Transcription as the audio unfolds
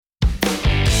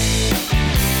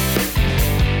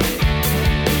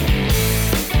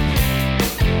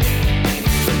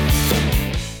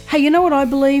Hey, you know what I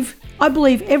believe? I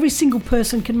believe every single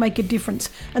person can make a difference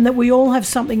and that we all have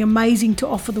something amazing to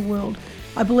offer the world.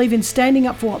 I believe in standing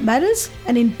up for what matters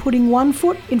and in putting one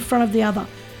foot in front of the other.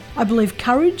 I believe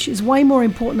courage is way more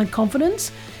important than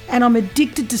confidence, and I'm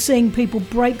addicted to seeing people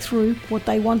break through what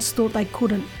they once thought they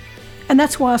couldn't. And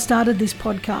that's why I started this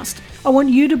podcast. I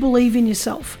want you to believe in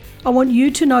yourself. I want you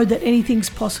to know that anything's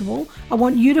possible. I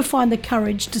want you to find the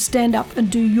courage to stand up and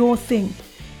do your thing.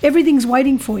 Everything's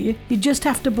waiting for you. You just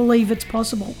have to believe it's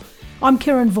possible. I'm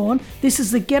Karen Vaughan. This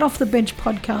is the Get Off the Bench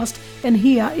podcast, and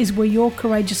here is where your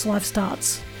courageous life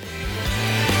starts.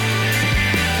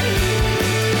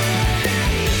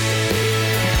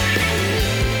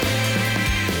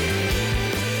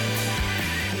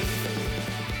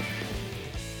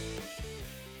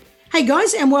 Hey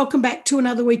guys, and welcome back to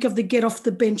another week of the Get Off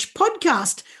the Bench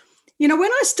podcast. You know,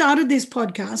 when I started this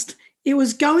podcast, it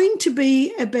was going to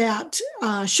be about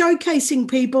showcasing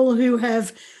people who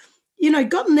have,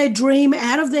 gotten their dream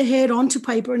out of their head onto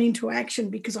paper and into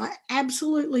action, because I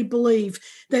absolutely believe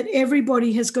that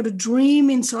everybody has got a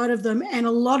dream inside of them, and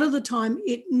a lot of the time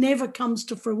it never comes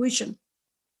to fruition.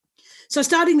 So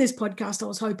starting this podcast, I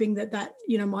was hoping that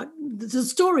the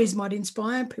stories might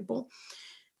inspire people.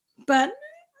 But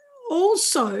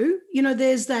also,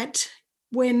 there's that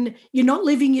when you're not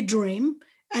living your dream,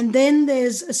 and then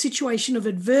there's a situation of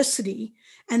adversity,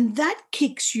 and that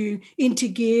kicks you into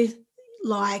gear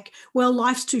like, well,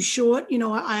 life's too short.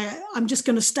 I'm just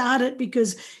going to start it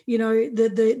because,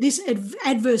 this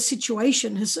adverse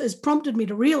situation has prompted me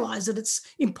to realize that it's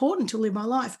important to live my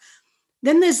life.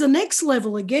 Then there's the next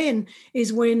level again,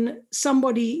 is when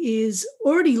somebody is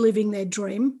already living their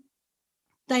dream.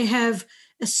 They have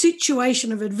a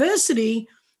situation of adversity,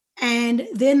 and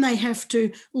then they have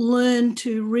to learn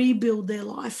to rebuild their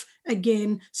life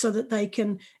again so that they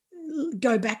can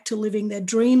go back to living their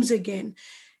dreams again.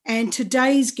 And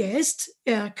today's guest,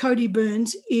 Cody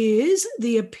Burns, is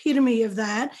the epitome of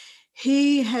that.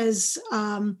 He was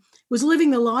living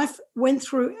the life, went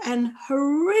through an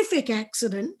horrific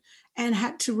accident, and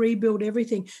had to rebuild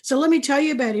everything. So let me tell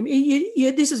you about him.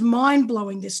 This is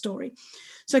mind-blowing, this story.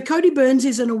 So Cody Burns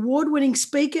is an award-winning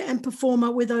speaker and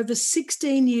performer with over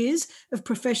 16 years of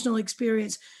professional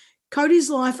experience. Cody's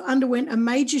life underwent a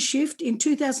major shift in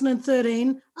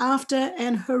 2013 after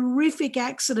an horrific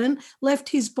accident left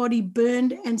his body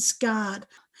burned and scarred.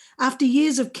 After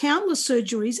years of countless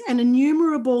surgeries and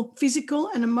innumerable physical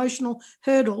and emotional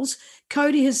hurdles,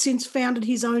 Cody has since founded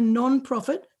his own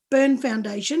non-profit, Burn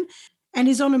Foundation, and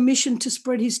is on a mission to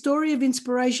spread his story of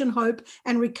inspiration, hope,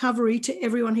 and recovery to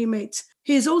everyone he meets.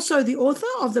 He is also the author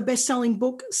of the best-selling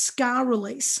book, Scar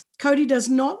Release. Cody does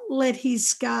not let his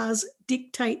scars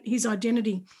dictate his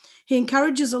identity. He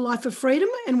encourages a life of freedom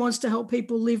and wants to help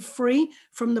people live free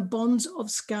from the bonds of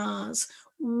scars.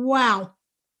 Wow.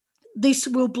 This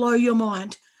will blow your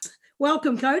mind.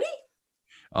 Welcome, Cody.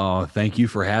 Oh, thank you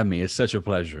for having me. It's such a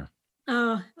pleasure.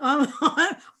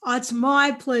 It's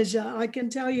my pleasure. I can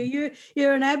tell you,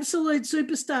 you're an absolute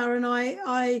superstar, and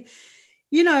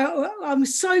I'm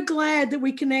so glad that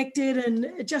we connected,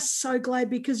 and just so glad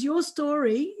because your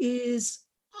story is,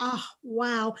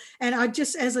 wow. And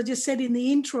as I just said in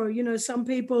the intro, some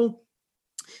people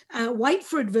wait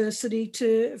for adversity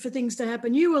for things to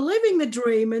happen. You were living the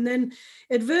dream, and then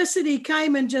adversity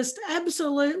came and just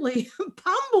absolutely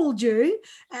pummeled you.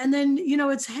 And then,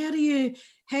 it's how do you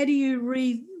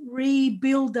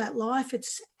rebuild that life?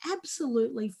 It's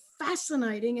absolutely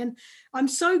fascinating, and I'm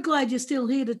so glad you're still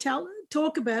here to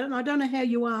talk about it. And I don't know how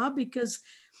you are, because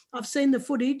I've seen the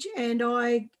footage, and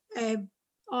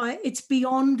it's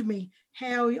beyond me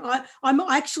how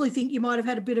I actually think you might have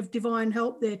had a bit of divine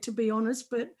help there, to be honest.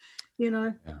 But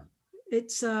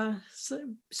it's so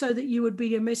that you would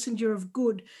be a messenger of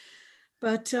good.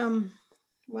 But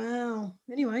wow.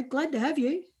 Anyway, glad to have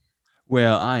you.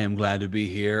 Well, I am glad to be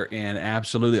here, and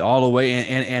absolutely all the way.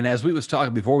 And as we was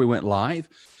talking before we went live,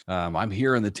 I'm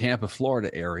here in the Tampa,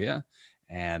 Florida area,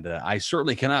 and I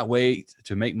certainly cannot wait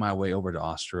to make my way over to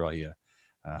Australia.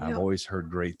 I've always heard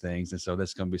great things, and so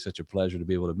that's going to be such a pleasure to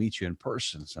be able to meet you in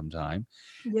person sometime.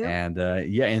 Yep. And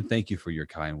and thank you for your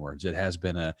kind words. It has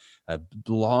been a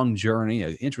long journey,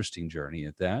 an interesting journey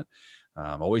at that.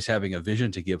 Always having a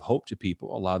vision to give hope to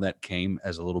people. A lot of that came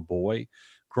as a little boy.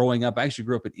 Growing up, I actually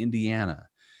grew up in Indiana,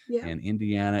 and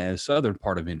Indiana is a southern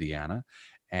part of Indiana,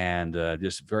 and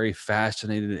just very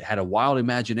fascinated, had a wild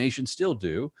imagination, still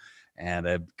do, and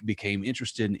I became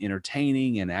interested in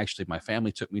entertaining. And actually, my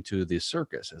family took me to the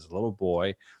circus as a little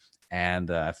boy, and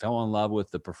I fell in love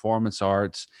with the performance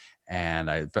arts.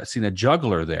 and I seen a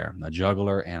juggler there, and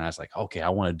I was like, okay, I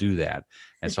want to do that.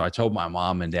 And so I told my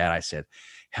mom and dad, I said,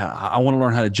 I want to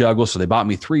learn how to juggle. So they bought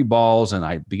me 3 balls, and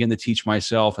I began to teach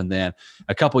myself. And then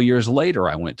a couple of years later,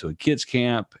 I went to a kids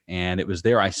camp, and it was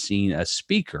there I seen a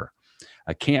speaker,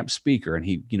 a camp speaker, and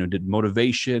he, did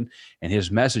motivation, and his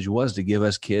message was to give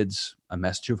us kids a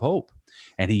message of hope.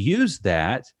 And he used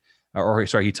that,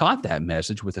 he taught that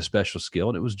message with a special skill,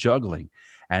 and it was juggling.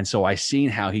 And so I seen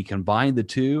how he combined the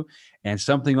two, and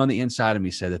something on the inside of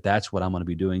me said that that's what I'm going to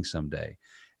be doing someday.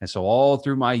 And so all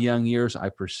through my young years, I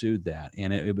pursued that.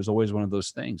 And it was always one of those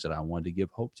things that I wanted to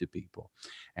give hope to people.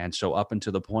 And so up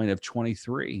until the point of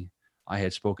 23, I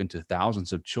had spoken to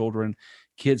thousands of children,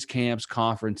 kids camps,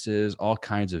 conferences, all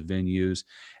kinds of venues.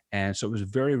 And so it was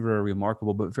very, very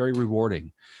remarkable, but very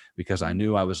rewarding, because I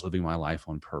knew I was living my life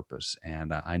on purpose.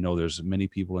 And I know there's many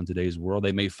people in today's world,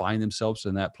 they may find themselves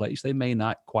in that place. They may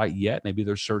not quite yet. Maybe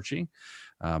they're searching.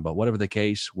 But whatever the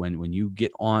case, when you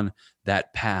get on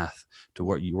that path to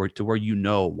where you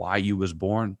know why you was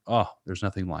born, there's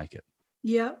nothing like it.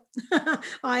 Yeah,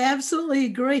 I absolutely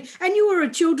agree. And you were a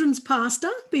children's pastor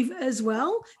as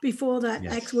well before that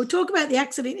accident. We'll talk about the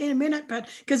accident in a minute, but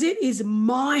because it is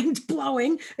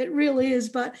mind-blowing, it really is.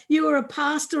 But you were a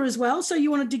pastor as well, so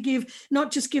you wanted to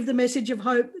not just give the message of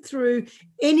hope through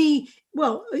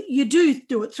you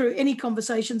do it through any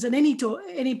conversations and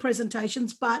any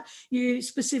presentations, but you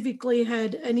specifically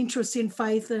had an interest in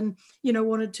faith and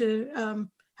wanted to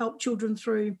help children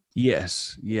through.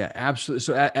 Yes. Yeah, absolutely.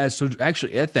 So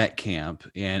actually at that camp,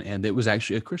 and it was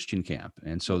actually a Christian camp.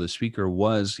 And so the speaker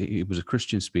was a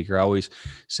Christian speaker. I always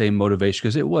say motivation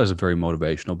because it was very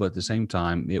motivational, but at the same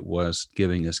time, it was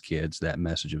giving us kids that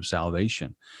message of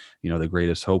salvation. The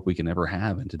greatest hope we can ever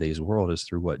have in today's world is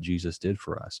through what Jesus did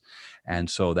for us. And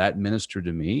so that ministered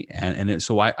to me.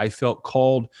 So I felt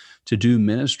called to do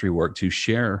ministry work, to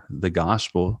share the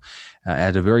gospel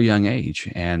at a very young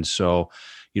age. And so,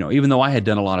 even though I had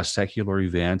done a lot of secular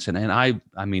events, and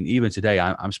I mean, even today,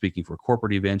 I'm speaking for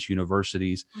corporate events,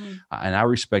 universities, and I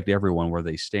respect everyone where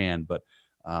they stand. But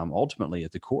ultimately,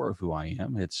 at the core of who I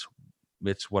am, it's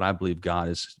what I believe God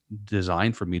has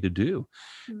designed for me to do.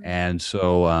 And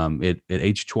so at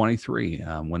age 23,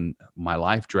 when my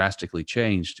life drastically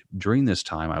changed, during this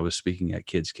time, I was speaking at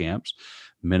kids camps,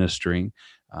 ministering,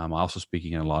 also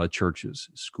speaking in a lot of churches,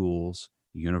 schools,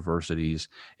 universities.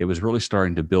 It was really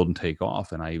starting to build and take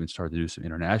off. And I even started to do some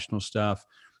international stuff.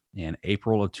 In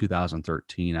April of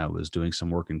 2013, I was doing some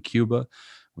work in Cuba.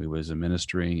 We was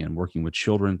ministering and working with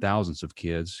children, thousands of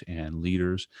kids and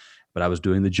leaders, but I was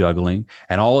doing the juggling.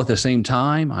 And all at the same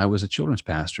time, I was a children's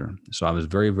pastor. So I was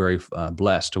very, very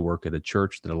blessed to work at a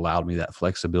church that allowed me that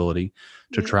flexibility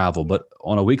to travel. But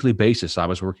on a weekly basis, I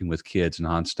was working with kids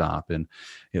nonstop. And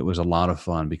it was a lot of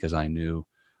fun because I knew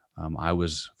I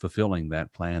was fulfilling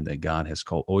that plan that God has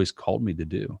always called me to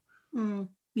do.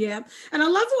 Yeah, and I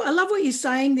love what you're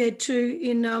saying there too.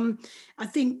 In I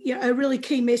think a really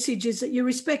key message is that you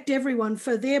respect everyone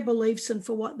for their beliefs and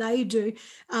for what they do,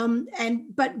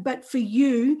 but for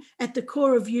you, at the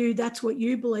core of you, that's what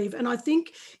you believe. And I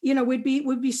think we'd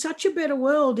be such a better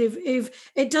world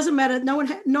if it doesn't matter.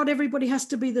 Not everybody has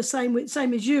to be the same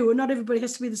as you, or not everybody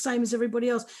has to be the same as everybody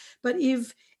else. But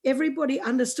if everybody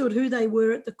understood who they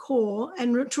were at the core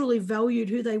and truly valued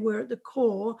who they were at the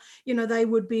core, they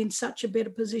would be in such a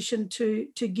better position to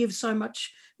give so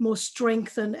much more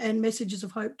strength and messages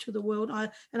of hope to the world. I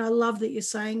love that you're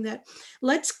saying that.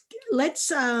 Let's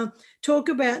talk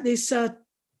about this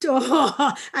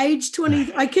age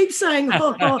 20. I keep saying,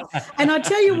 and I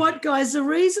tell you what, guys, the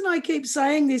reason I keep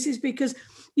saying this is because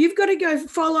you've got to go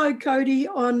follow Cody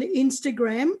on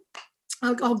Instagram.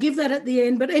 I'll give that at the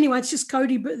end. But anyway, it's just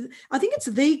Cody. I think it's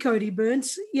the Cody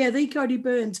Burns. Yeah, the Cody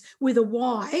Burns with a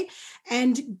Y.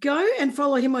 And go and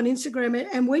follow him on Instagram.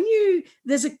 And when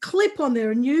there's a clip on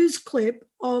there, a news clip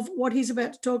of what he's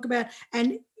about to talk about.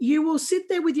 And you will sit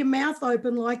there with your mouth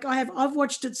open like I have. I've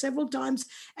watched it several times.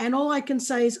 And all I can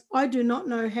say is I do not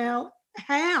know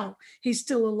how he's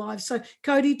still alive. So,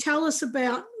 Cody, tell us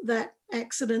about that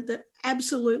accident that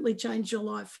absolutely changed your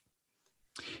life.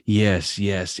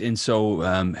 Yes. And so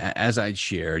as I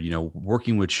shared,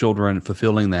 working with children,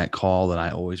 fulfilling that call that I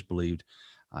always believed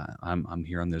I'm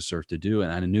here on this earth to do.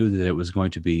 And I knew that it was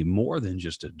going to be more than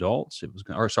just adults.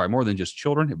 More than just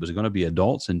children. It was going to be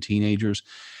adults and teenagers.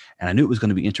 And I knew it was going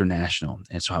to be international.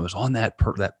 And so I was on that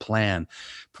plan,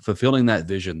 fulfilling that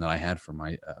vision that I had for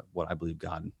my what I believe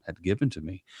God had given to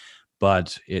me.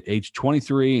 But at age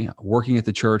 23, working at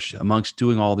the church, amongst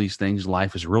doing all these things,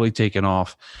 life has really taken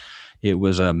off. It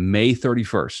was May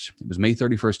 31st. It was May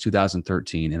 31st,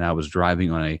 2013, and I was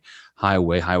driving on a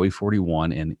Highway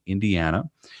 41 in Indiana,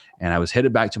 And I was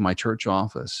headed back to my church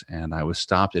office, and I was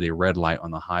stopped at a red light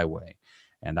on the highway.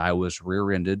 And I was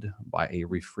rear-ended by a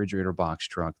refrigerator box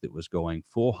truck that was going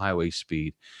full highway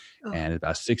speed Oh, and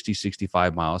about 60,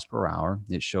 65 miles per hour.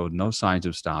 It showed no signs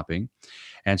of stopping.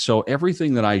 And so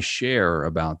everything that I share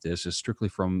about this is strictly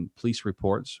from police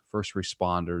reports, first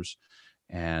responders.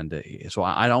 And so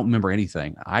I don't remember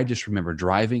anything. I just remember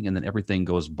driving, and then everything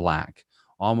goes black,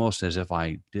 almost as if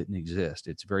I didn't exist.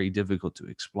 It's very difficult to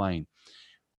explain.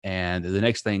 And the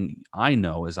next thing I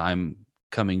know is I'm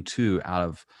coming to out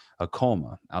of a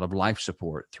coma, out of life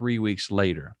support 3 weeks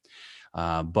later.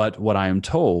 But what I am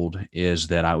told is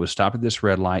that I was stopped at this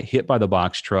red light, hit by the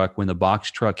box truck. When the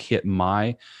box truck hit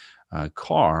my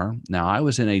car, now I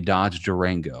was in a Dodge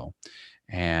Durango,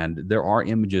 and there are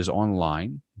images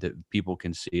online that people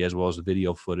can see, as well as the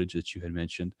video footage that you had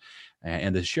mentioned.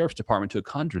 And the sheriff's department took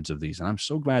hundreds of these. And I'm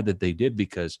so glad that they did,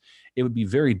 because it would be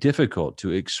very difficult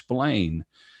to explain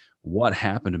what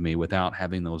happened to me without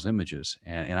having those images.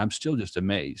 And I'm still just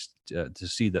amazed to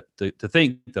see that, to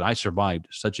think that I survived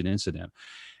such an incident.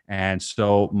 And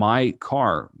so my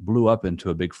car blew up into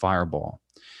a big fireball.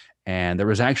 And there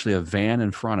was actually a van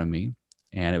in front of me,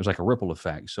 and it was like a ripple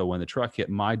effect. So when the truck hit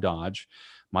my Dodge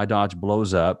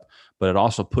blows up, but it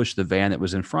also pushed the van that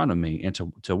was in front of me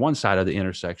into one side of the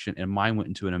intersection, and mine went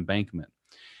into an embankment.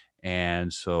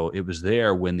 And so it was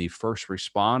there when the first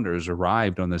responders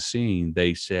arrived on the scene.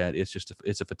 They said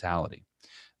it's a fatality.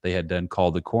 They had then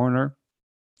called the coroner,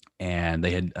 and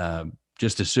they had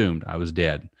just assumed I was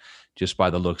dead just by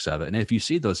the looks of it. And if you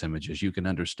see those images, you can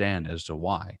understand as to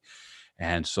why.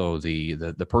 And so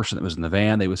the person that was in the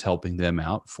van, they was helping them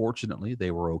out. Fortunately, they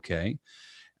were okay.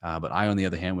 But I, on the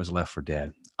other hand, was left for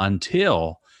dead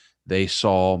until they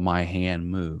saw my hand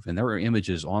move. And there were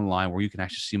images online where you can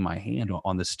actually see my hand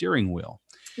on the steering wheel.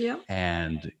 yeah.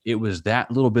 And it was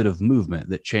that little bit of movement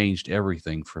that changed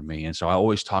everything for me. And so I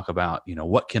always talk about,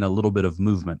 what can a little bit of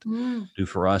movement do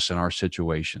for us in our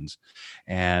situations?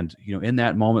 And, in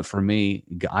that moment for me,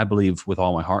 I believe with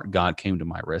all my heart, God came to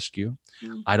my rescue.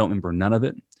 I don't remember none of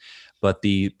it, but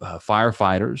the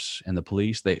firefighters and the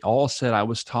police, they all said I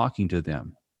was talking to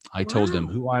them. I told them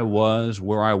who I was,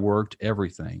 where I worked,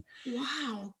 everything.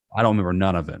 Wow. I don't remember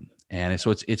none of it. And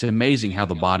so it's amazing how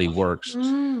the body works.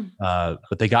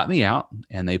 But they got me out,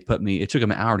 and it took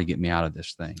them an hour to get me out of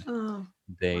this thing. Oh.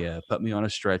 They put me on a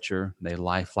stretcher. They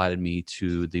life flighted me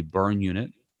to the burn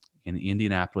unit in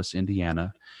Indianapolis,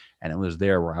 Indiana. And it was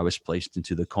there where I was placed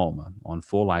into the coma on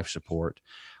full life support.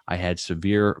 I had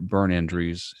severe burn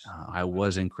injuries. I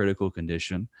was in critical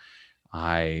condition.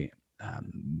 A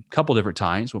couple different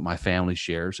times, what my family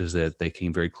shares is that they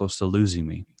came very close to losing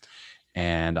me.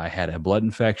 And I had a blood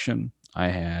infection. I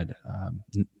had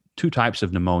 2 types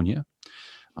of pneumonia.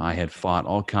 I had fought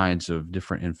all kinds of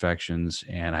different infections,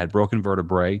 and I had broken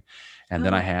vertebrae. And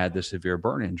then I had the severe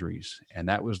burn injuries. And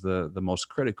that was the most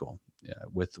critical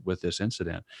with this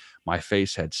incident. My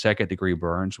face had 2nd-degree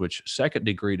burns, which 2nd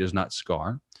degree does not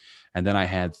scar. And then I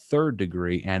had 3rd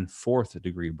degree and 4th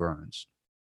degree burns.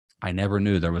 I never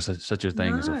knew there was such a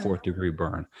thing as a 4th degree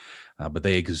burn, but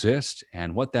they exist.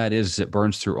 And what that is it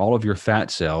burns through all of your fat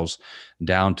cells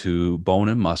down to bone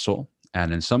and muscle.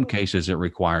 And in some cases, it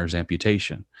requires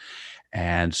amputation.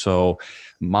 And so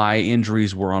my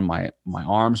injuries were on my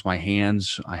arms, my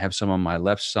hands. I have some on my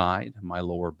left side, my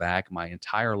lower back, my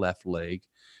entire left leg,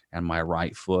 and my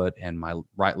right foot. And my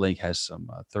right leg has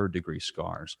some 3rd degree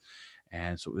scars.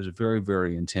 And so it was very,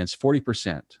 very intense.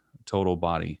 40% total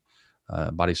body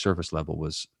surface level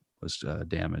was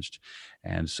damaged.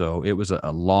 And so it was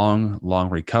a long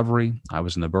recovery. I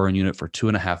was in the burn unit for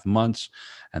 2.5 months.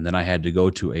 And then I had to go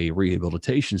to a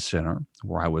rehabilitation center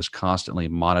where I was constantly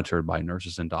monitored by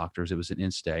nurses and doctors. It was an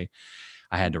in-stay.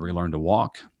 I had to relearn to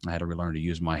walk. I had to relearn to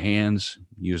use my hands,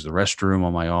 use the restroom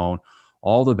on my own,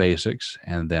 all the basics.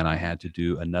 And then I had to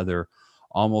do another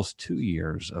almost 2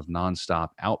 years of nonstop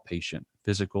outpatient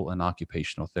physical and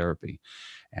occupational therapy,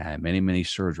 and many, many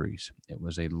surgeries. It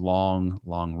was a long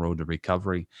road to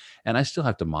recovery, and I still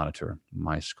have to monitor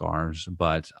my scars,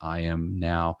 but I am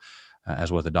now,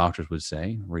 as what the doctors would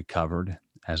say, recovered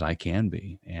as I can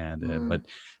be. And but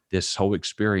this whole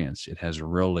experience, it has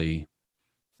really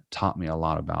taught me a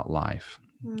lot about life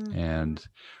and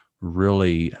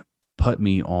really put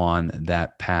me on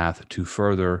that path to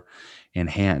further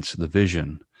enhance the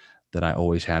vision that I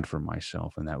always had for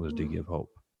myself, and that was to give hope.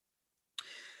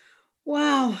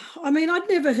 Wow. I mean, I'd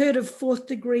never heard of 4th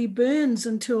degree burns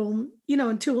until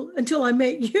I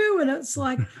met you. And it's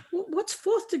like, what's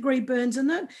 4th degree burns? And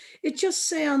that it just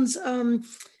sounds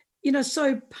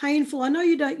so painful. I know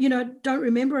you don't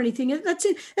remember anything. That's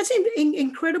it. That's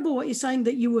incredible what you're saying,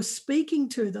 that you were speaking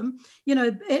to them,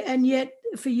 and yet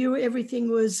for you everything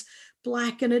was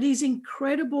black. And it is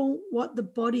incredible what the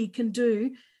body can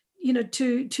do,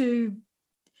 to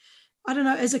I don't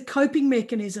know, as a coping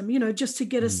mechanism, just to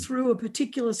get us through a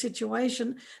particular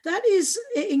situation. That is,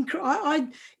 I'm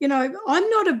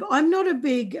not a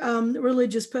big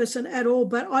religious person at all,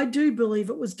 but I do believe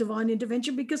it was divine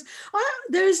intervention, because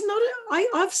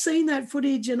I've seen that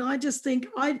footage and I just think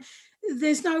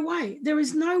there's no way. There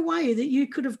is no way that you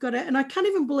could have got it. And I can't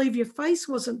even believe your face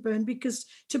wasn't burned, because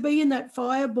to be in that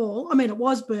fireball, I mean, it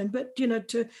was burned, but,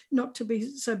 to not to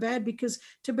be so bad, because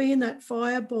to be in that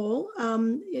fireball,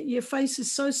 your face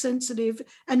is so sensitive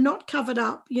and not covered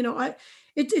up.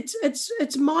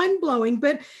 It's mind blowing.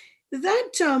 But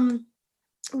that,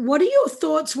 what are your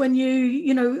thoughts when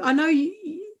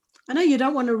I know you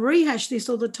don't want to rehash this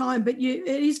all the time, but it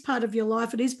is part of your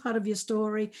life. It is part of your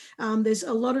story. There's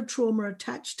a lot of trauma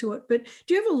attached to it. But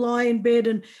do you ever lie in bed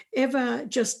and ever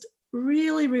just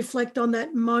really reflect on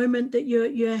that moment that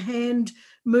your hand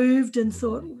moved and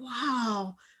thought,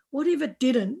 wow, what if it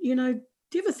didn't? Do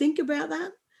you ever think about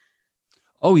that?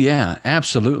 Oh yeah,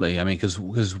 absolutely. I mean, because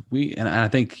and I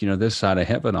think, this side of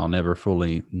heaven, I'll never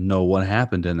fully know what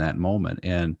happened in that moment.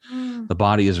 And the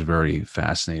body is very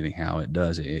fascinating how it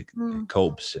does it. It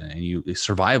copes, and it's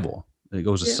survival. It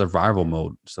goes to survival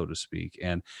mode, so to speak.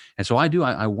 And so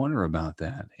I wonder about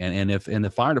that. And if in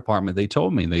the fire department, they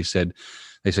told me, they said,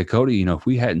 Cody, if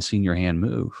we hadn't seen your hand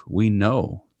move, we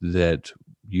know that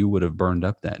you would have burned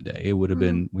up that day. It would have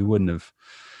been, we wouldn't have.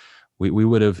 It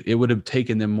would have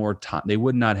taken them more time. They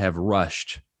would not have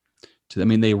rushed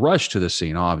they rushed to the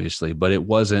scene, obviously, but it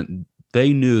wasn't,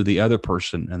 they knew the other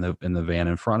person in the van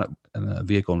in the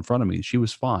vehicle in front of me, she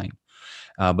was fine.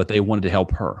 But they wanted to help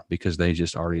her because they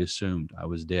just already assumed I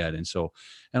was dead. And so,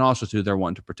 and also too, they're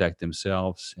wanting to protect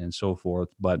themselves and so forth.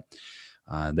 But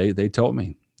they told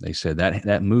me, they said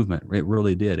that movement, it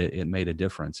really did. It made a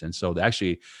difference. And so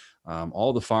actually,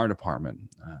 all the fire department,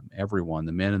 everyone,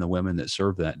 the men and the women that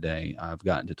served that day, I've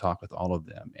gotten to talk with all of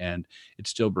them, and it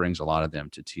still brings a lot of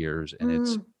them to tears, and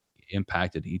it's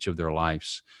impacted each of their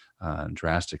lives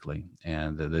drastically.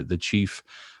 And the chief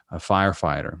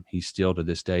firefighter, he still to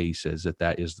this day, he says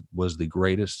that was the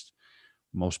greatest,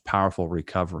 most powerful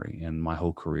recovery in my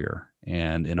whole career.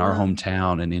 And in our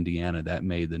hometown in Indiana, that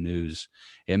made the news.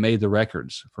 It made the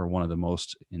records for one of the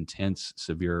most intense,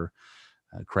 severe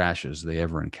crashes they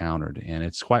ever encountered. And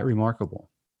it's quite remarkable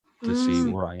to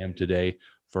see where I am today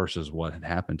versus what had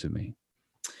happened to me.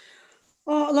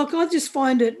 Oh, look, I just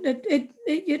find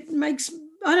it makes,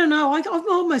 I don't know, I'm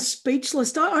almost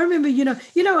speechless. I remember,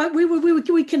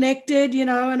 we connected,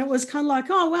 and it was kind of like,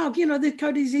 oh, wow, the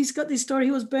Cody's, he's got this story,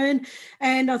 he was burned.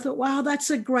 And I thought, wow,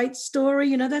 that's a great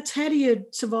story. That's, how do you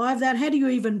survive that? How do you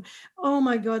even, oh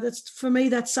my God, for me,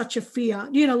 that's such a fear,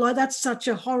 that's such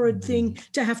a horrid thing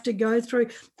to have to go through.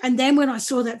 And then when I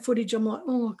saw that footage, I'm like,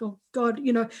 oh God,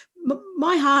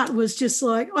 my heart was just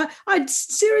like, I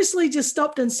seriously just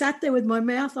stopped and sat there with my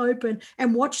mouth open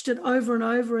and watched it over and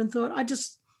over and thought,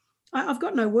 I've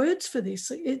got no words for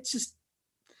this. It's just,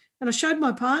 and I showed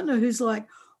my partner, who's like,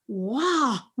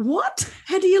 wow, what?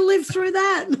 How do you live through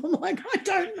that? And I'm like, I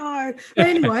don't know. But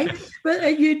anyway,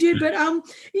 but you did. But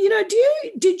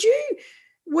did you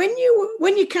when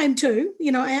you came to,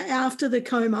 after the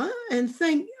coma, and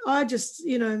thank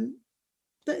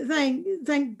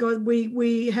God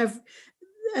we have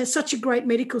such a great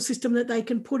medical system that they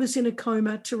can put us in a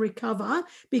coma to recover,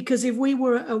 because if we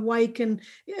were awake and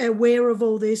aware of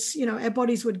all this, our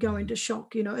bodies would go into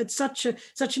shock. It's such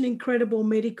an incredible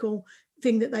medical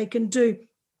thing that they can do.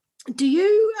 Do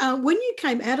you, when you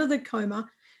came out of the coma,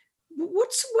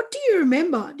 what do you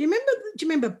remember? Do you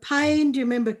remember pain? Do you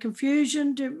remember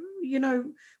confusion?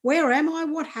 Where am I?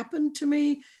 What happened to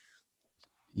me?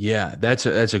 Yeah, that's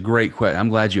a great question. I'm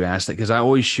glad you asked that, because I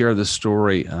always share this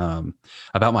story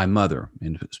about my mother,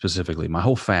 and specifically my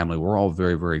whole family. We're all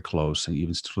very, very close, and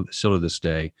even still to this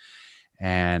day.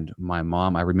 And my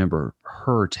mom, I remember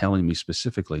her telling me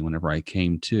specifically whenever I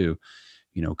came to,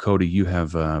 Cody,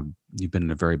 you've been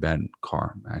in a very bad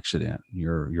car accident.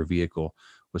 Your vehicle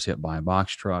was hit by a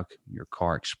box truck. Your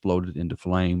car exploded into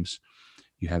flames.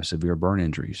 You have severe burn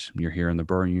injuries. You're here in the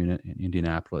burn unit in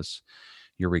Indianapolis.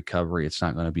 Your recovery, it's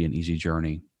not going to be an easy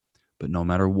journey, but no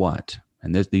matter what,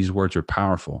 and these words are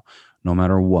powerful, no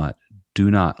matter what, do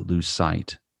not lose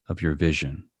sight of your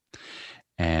vision.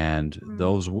 And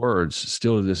those words,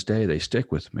 still to this day, they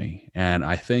stick with me. And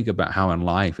I think about how in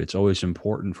life, it's always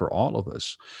important for all of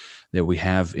us that we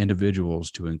have individuals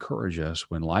to encourage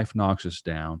us when life knocks us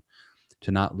down,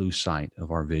 to not lose sight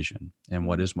of our vision and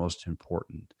what is most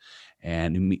important.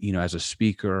 And, as a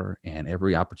speaker and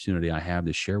every opportunity I have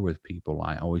to share with people,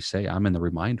 I always say I'm in the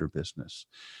reminder business,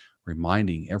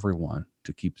 reminding everyone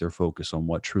to keep their focus on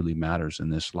what truly matters in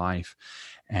this life.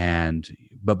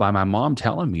 But by my mom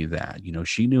telling me that,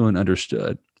 she knew and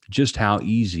understood just how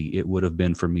easy it would have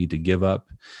been for me to give up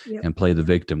and play the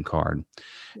victim card.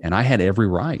 And I had every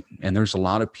right. And there's a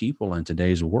lot of people in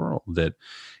today's world that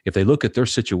if they look at their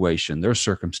situation, their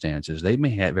circumstances, they may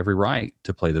have every right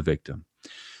to play the victim.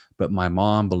 But my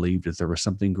mom believed that there was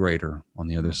something greater on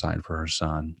the other side for her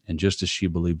son. And just as she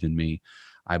believed in me,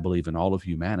 I believe in all of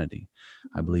humanity.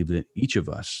 I believe that each of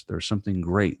us, there's something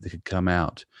great that could come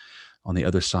out on the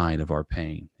other side of our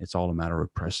pain. It's all a matter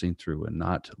of pressing through and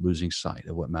not losing sight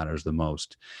of what matters the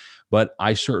most. But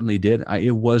I certainly did. It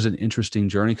was an interesting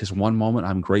journey because one moment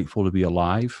I'm grateful to be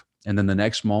alive. And then the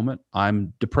next moment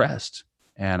I'm depressed.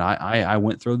 And I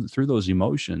went through those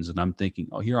emotions and I'm thinking,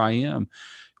 oh, here I am.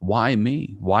 Why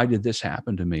me? Why did this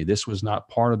happen to me? This was not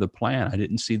part of the plan. I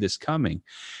didn't see this coming.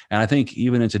 And I think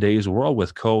even in today's world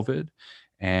with COVID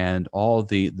and all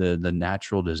the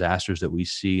natural disasters that we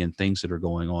see and things that are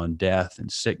going on, death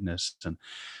and sickness and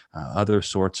other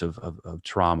sorts of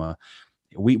trauma,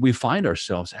 we find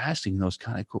ourselves asking those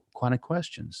kind of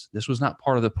questions. This was not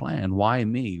part of the plan. Why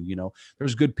me?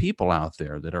 There's good people out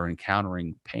there that are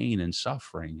encountering pain and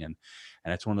suffering. And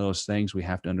it's one of those things we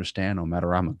have to understand, no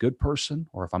matter I'm a good person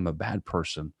or if I'm a bad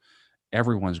person,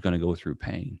 everyone's going to go through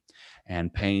pain,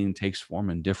 and pain takes form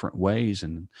in different ways.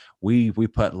 And we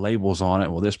put labels on it.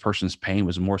 Well, this person's pain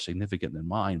was more significant than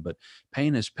mine, but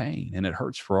pain is pain and it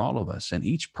hurts for all of us. And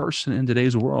each person in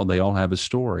today's world, they all have a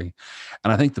story.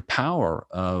 And I think the power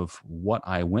of what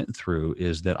I went through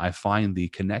is that I find the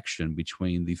connection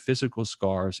between the physical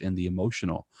scars and the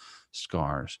emotional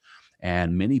scars.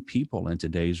 And many people in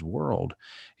today's world,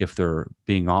 if they're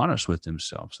being honest with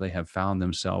themselves, they have found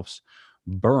themselves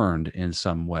burned in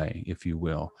some way, if you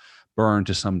will, burned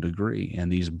to some degree.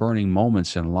 And these burning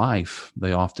moments in life,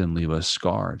 they often leave us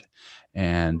scarred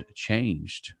and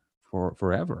changed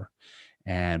forever.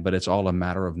 But it's all a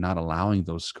matter of not allowing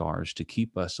those scars to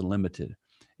keep us limited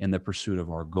in the pursuit of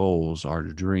our goals, our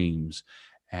dreams,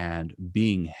 and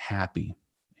being happy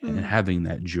and having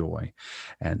that joy.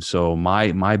 And so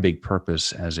my big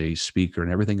purpose as a speaker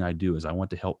and everything I do is I want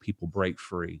to help people break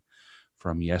free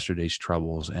from yesterday's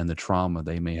troubles and the trauma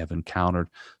they may have encountered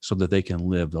so that they can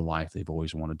live the life they've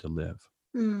always wanted to live.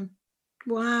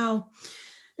 Wow.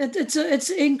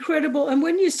 It's incredible. And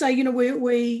when you say,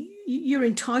 you're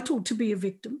entitled to be a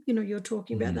victim, you're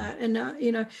talking about that. And,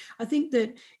 I think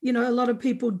that, a lot of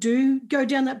people do go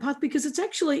down that path because it's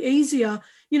actually easier,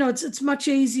 it's much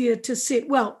easier to sit,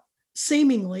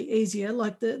 seemingly easier,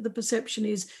 like the perception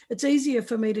is it's easier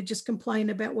for me to just complain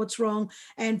about what's wrong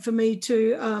and for me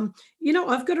to,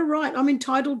 I've got a right, I'm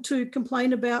entitled to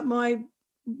complain about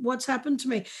what's happened to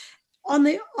me. On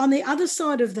the other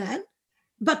side of that,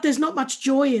 but there's not much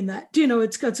joy in that.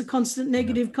 It's a constant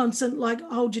negative, constant like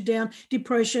hold you down,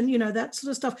 depression, that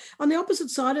sort of stuff. On the opposite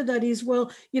side of that is,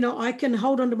 I can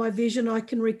hold on to my vision, I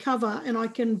can recover and I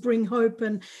can bring hope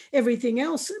and everything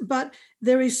else. But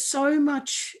there is so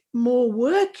much more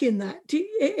work in that,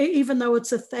 even though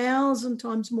it's 1,000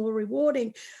 times more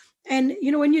rewarding. And,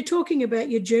 when you're talking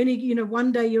about your journey,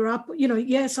 one day you're up,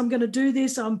 yes, I'm going to do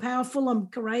this. I'm powerful. I'm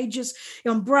courageous.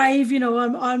 I'm brave.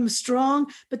 I'm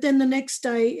strong. But then the next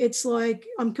day it's like,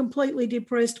 I'm completely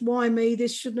depressed. Why me?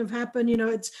 This shouldn't have happened.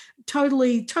 It's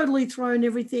totally thrown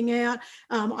everything out.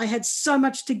 I had so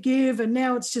much to give and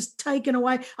now it's just taken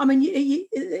away. I mean,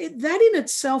 that in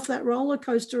itself, that roller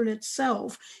coaster in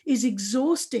itself is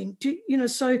exhausting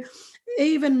so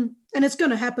even, and it's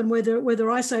going to happen whether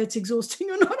I say it's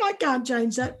exhausting or not. I can't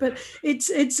change that, but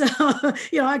it's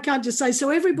I can't just say, so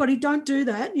everybody don't do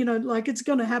that, like it's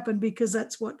going to happen because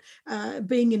that's what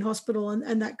being in hospital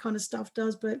and that kind of stuff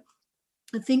does. But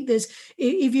I think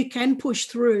if you can push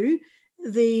through,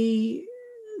 the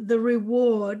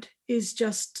reward is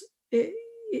just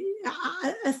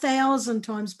 1,000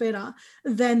 times better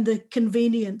than the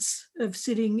convenience of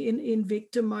sitting in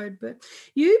victim mode. But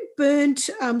you burnt,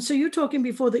 so you're talking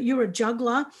before that you're a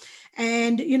juggler,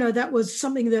 and that was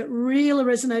something that really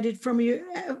resonated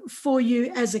for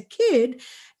you as a kid.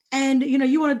 And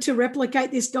you wanted to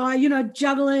replicate this guy,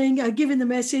 juggling, giving the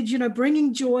message,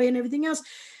 bringing joy and everything else.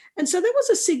 And so that was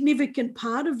a significant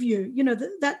part of you.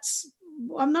 That's,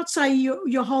 I'm not saying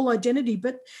your whole identity,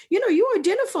 but, you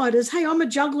identified as, hey, I'm a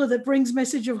juggler that brings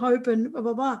message of hope and blah,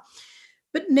 blah, blah.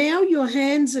 But now your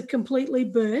hands are completely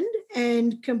burned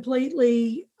and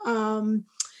completely,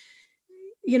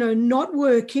 not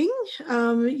working,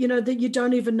 that you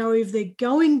don't even know if they're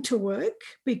going to work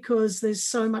because there's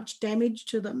so much damage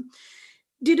to them.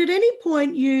 Did at any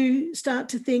point you start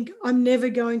to think, I'm never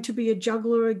going to be a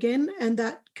juggler again, and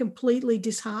that completely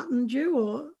disheartened you?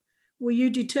 Or were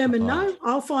you determined, no,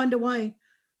 I'll find a way?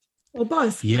 Or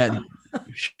both? Yeah.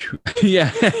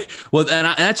 Yeah. Well,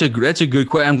 and that's a good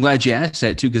question. I'm glad you asked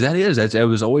that too, because that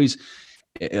was always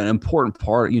an important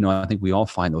part. I think we all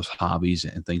find those hobbies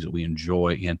and things that we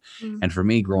enjoy. And for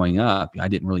me growing up, I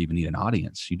didn't really even need an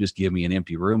audience. You just give me an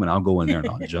empty room and I'll go in there and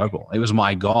I'll juggle. It was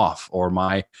my golf or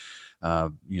my,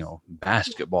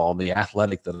 basketball, the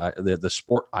athletic the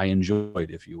sport I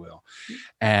enjoyed, if you will.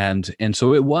 And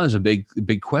so it was a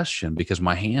big question because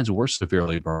my hands were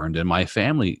severely burned, and my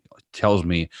family tells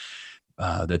me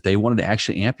that they wanted to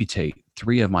actually amputate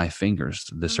 3 of my fingers.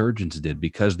 The surgeons did,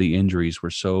 because the injuries were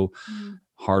so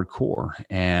hardcore,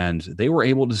 and they were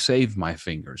able to save my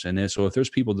fingers. And then, so if there's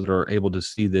people that are able to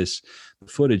see this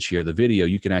footage here, the video,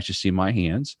 you can actually see my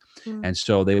hands. And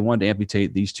so they wanted to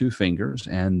amputate these 2 fingers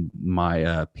and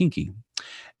my pinky,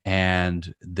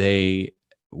 and they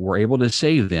were able to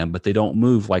save them, but they don't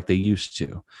move like they used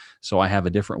to. So I have a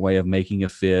different way of making a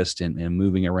fist and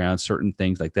moving around. Certain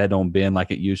things like that don't bend like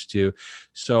it used to.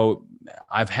 So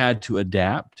I've had to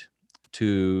adapt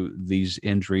to these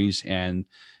injuries and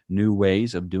new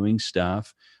ways of doing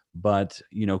stuff. But,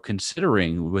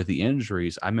 considering with the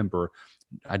injuries, I remember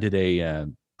I did a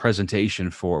presentation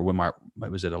for I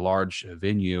was at a large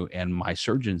venue, and my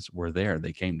surgeons were there.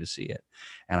 They came to see it,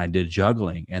 and I did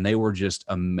juggling, and they were just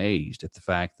amazed at the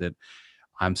fact that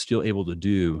I'm still able to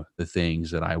do the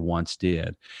things that I once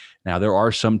did. Now, there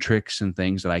are some tricks and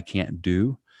things that I can't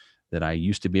do that I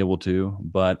used to be able to,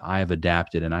 but I have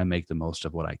adapted and I make the most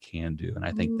of what I can do. And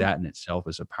I think that in itself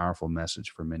is a powerful message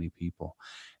for many people.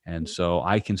 And so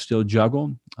I can still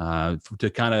juggle. To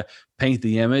kind of paint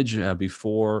the image,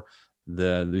 before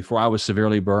I was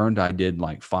severely burned, I did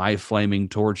like 5 flaming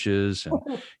torches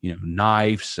and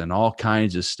knives and all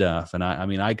kinds of stuff. And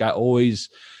I got always,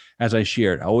 as I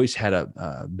shared, I always had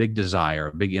a big desire,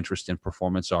 a big interest in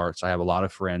performance arts. I have a lot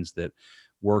of friends that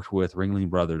worked with Ringling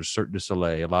Brothers, Cirque du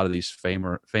Soleil, a lot of these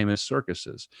famous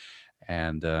circuses.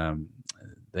 And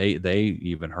they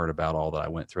even heard about all that I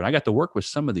went through. And I got to work with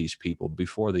some of these people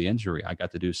before the injury. I got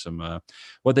to do some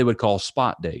what they would call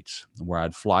spot dates, where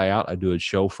I'd fly out, I'd do a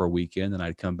show for a weekend, and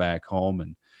I'd come back home,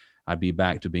 and I'd be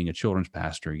back to being a children's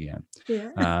pastor again.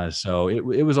 Yeah. So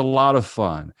it was a lot of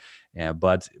fun. Yeah,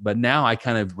 but now I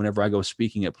kind of, whenever I go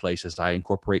speaking at places, I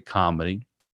incorporate comedy.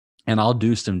 And I'll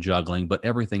do some juggling, but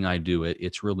everything I do,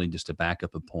 it's really just to back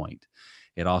up a point.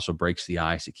 It also breaks the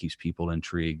ice. It keeps people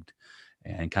intrigued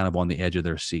and kind of on the edge of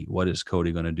their seat. What is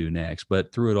Cody going to do next?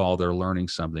 But through it all, they're learning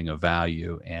something of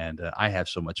value. And I have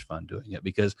so much fun doing it,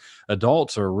 because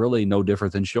adults are really no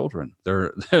different than children.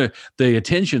 The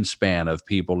attention span of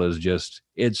people is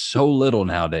it's so little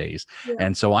nowadays. Yeah.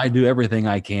 And so I do everything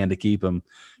I can to keep them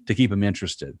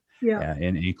interested. Yeah.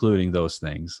 And including those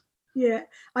things. Yeah,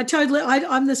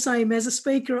 I'm the same as a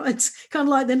speaker. It's kind of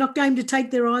like they're not going to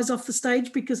take their eyes off the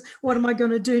stage, because what am I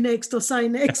going to do next or say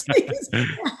next? Because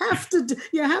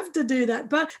you have to do that.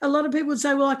 But a lot of people would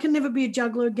say, well, I can never be a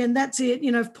juggler again. That's it,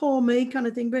 poor me kind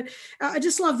of thing. But I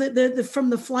just love that from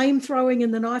the flame throwing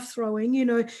and the knife throwing,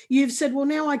 you've said, well,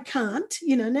 now I can't,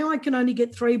 now I can only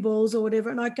get 3 balls or whatever,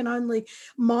 and I can only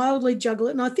mildly juggle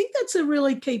it. And I think that's a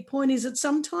really key point, is that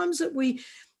sometimes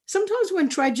when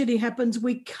tragedy happens,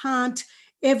 we can't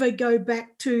ever go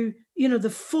back to, the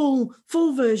full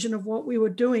version of what we were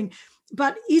doing.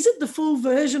 But is it the full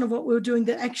version of what we were doing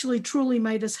that actually truly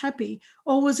made us happy?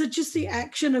 Or was it just the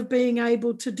action of being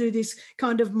able to do this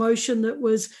kind of motion that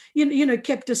was,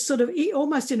 kept us sort of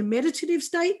almost in a meditative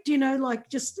state, like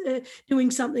just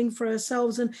doing something for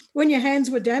ourselves? And when your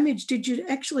hands were damaged, did you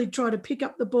actually try to pick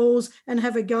up the balls and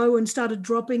have a go, and started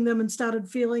dropping them and started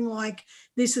feeling like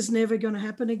this is never going to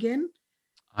happen again?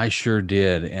 I sure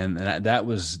did. And that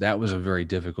was a very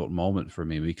difficult moment for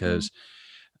me, because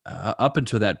up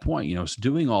until that point,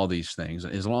 doing all these things,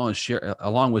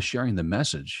 along with sharing the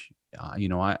message,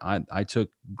 I took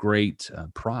great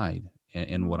pride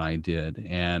in what I did.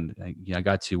 And I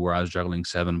got to where I was juggling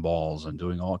 7 balls and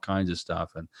doing all kinds of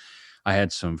stuff. And I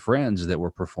had some friends that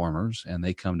were performers, and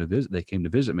they came to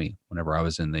visit me whenever I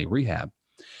was in the rehab.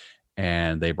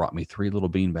 And they brought me 3 little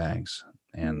bean bags.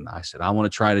 And I said, I want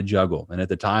to try to juggle. And at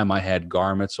the time I had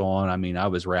garments on. I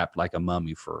was wrapped like a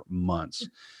mummy for months,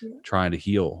 trying to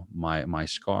heal my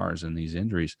scars and these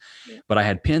injuries. Yeah. But I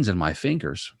had pins in my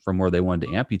fingers from where they wanted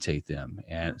to amputate them.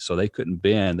 And so they couldn't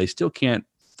bend. They still can't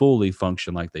fully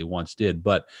function like they once did.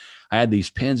 But I had these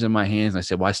pins in my hands, and I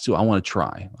said, well, I want to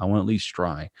try. I want to at least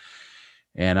try.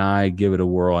 and I give it a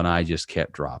whirl, and I just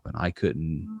kept dropping. I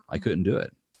couldn't do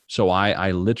it. So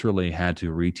I literally had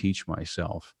to reteach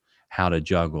myself how to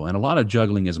juggle. And a lot of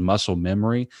juggling is muscle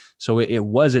memory. So it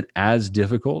wasn't as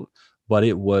difficult, but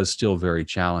it was still very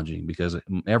challenging because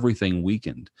everything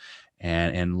weakened,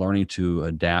 and learning to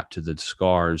adapt to the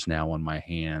scars now on my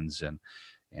hands,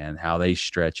 and how they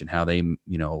stretch, and how they,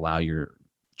 allow your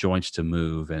joints to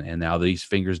move. And now these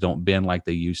fingers don't bend like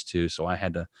they used to. So I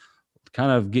had to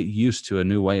kind of get used to a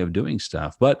new way of doing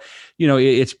stuff. But,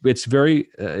 it's very,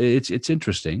 it's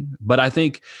interesting. But I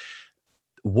think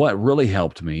what really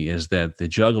helped me is that the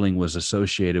juggling was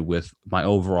associated with my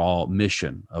overall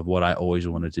mission of what I always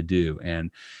wanted to do.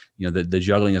 And, the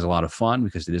juggling is a lot of fun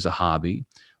because it is a hobby,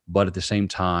 but at the same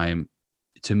time,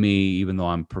 to me, even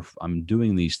though I'm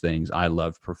doing these things, I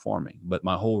love performing. But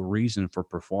my whole reason for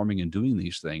performing and doing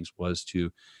these things was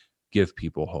to give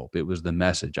people hope. It was the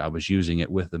message. I was using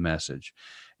it with the message.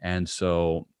 And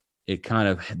so that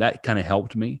kind of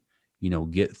helped me,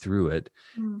 get through it.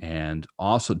 And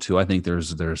also too, I think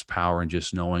there's power in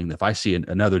just knowing that if I see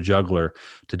another juggler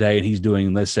today and he's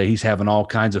doing, let's say he's having all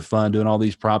kinds of fun doing all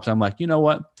these props, I'm like, you know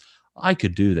what? I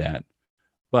could do that.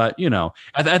 But,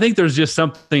 I think there's just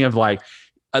something of like,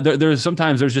 there's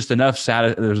sometimes there's just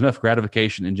there's enough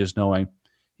gratification in just knowing,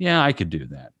 yeah, I could do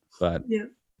that. But Yeah.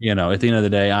 at the end of the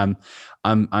day,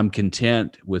 I'm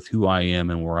content with who I am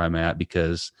and where I'm at,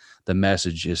 because the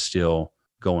message is still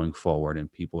going forward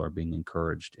and people are being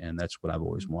encouraged. And that's what I've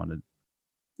always wanted.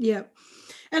 Yeah.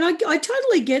 And I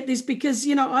totally get this because,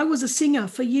 I was a singer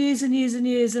for years and years and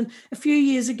years. And a few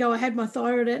years ago, I had my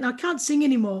thyroid out and I can't sing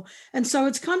anymore. And so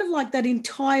it's kind of like that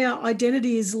entire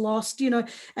identity is lost,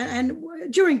 and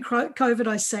during COVID,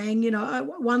 I sang,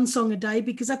 one song a day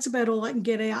because that's about all I can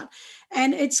get out.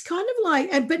 And it's kind of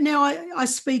like, but now I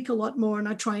speak a lot more and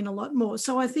I train a lot more.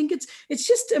 So I think it's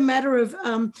just a matter of,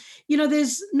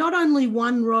 there's not only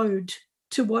one road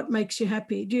to what makes you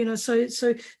happy, so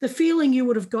the feeling you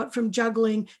would have got from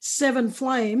juggling 7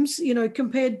 flames,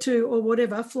 compared to, or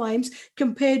whatever flames,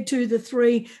 compared to the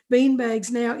 3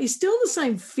 beanbags now is still the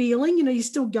same feeling. You're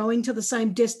still going to the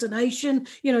same destination.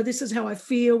 This is how I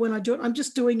feel when I do it. I'm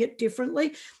just doing it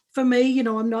differently. For me,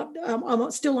 I'm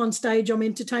not still on stage. I'm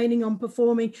entertaining, I'm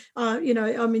performing,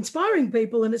 I'm inspiring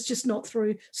people, and it's just not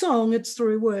through song, it's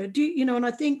through word. And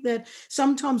I think that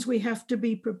sometimes we have to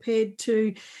be prepared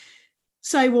to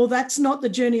say, well, that's not the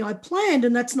journey I planned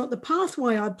and that's not the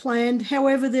pathway I planned.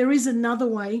 However, there is another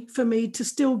way for me to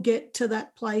still get to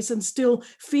that place and still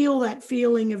feel that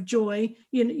feeling of joy,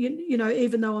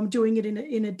 even though I'm doing it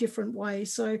in a different way.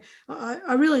 So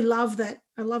I really love that.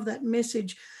 I love that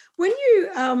message. When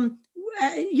you're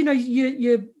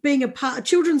being a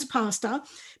children's pastor,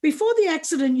 before the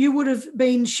accident, you would have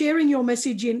been sharing your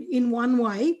message in one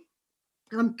way.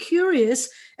 I'm curious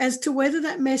as to whether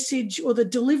that message or the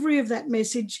delivery of that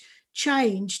message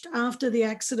changed after the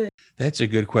accident. That's a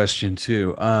good question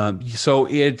too. So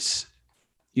it's,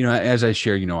 as I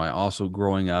shared, I also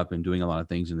growing up and doing a lot of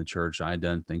things in the church, I had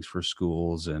done things for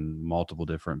schools and multiple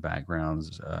different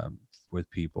backgrounds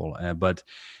with people. But,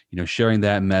 sharing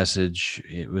that message,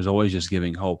 it was always just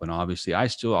giving hope. And obviously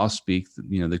I'll speak,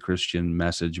 the Christian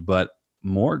message, but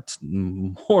more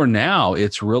now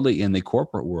it's really in the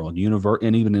corporate world,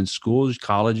 and even in schools,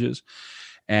 colleges.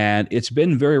 And it's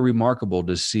been very remarkable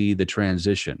to see the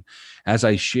transition. As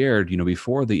I shared,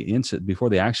 before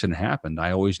the accident happened,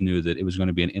 I always knew that it was going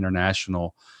to be an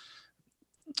international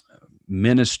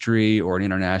ministry or an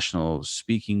international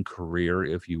speaking career,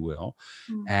 if you will.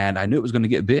 And I knew it was going to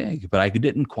get big, but I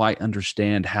didn't quite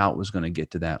understand how it was going to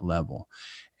get to that level.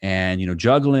 And,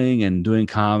 juggling and doing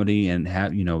comedy and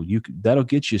that'll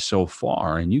get you so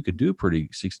far, and you could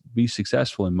be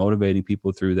successful in motivating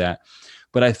people through that.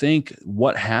 But I think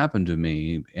what happened to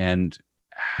me and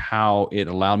how it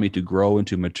allowed me to grow and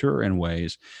to mature in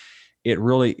ways, it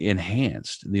really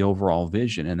enhanced the overall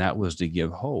vision. And that was to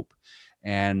give hope.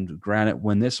 And granted,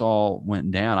 when this all went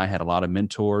down, I had a lot of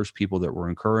mentors, people that were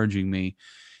encouraging me.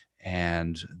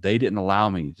 And they didn't allow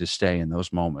me to stay in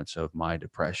those moments of my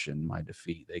depression, my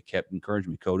defeat. They kept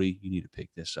encouraging me, Cody, you need to pick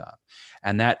this up.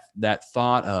 And that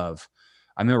thought of,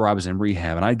 I remember I was in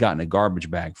rehab and I'd gotten a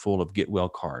garbage bag full of get well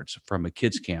cards from a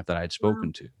kids camp that I had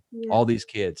spoken to. Yeah. All these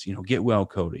kids, get well,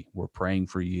 Cody. We're praying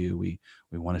for you. We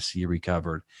want to see you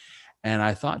recovered. And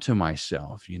I thought to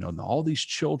myself, all these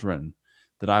children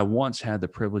that I once had the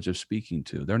privilege of speaking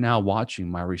to, they're now watching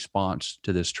my response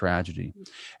to this tragedy.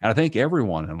 And I think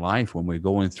everyone in life, when we're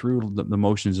going through the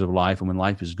motions of life and when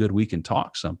life is good, we can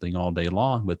talk something all day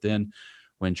long. But then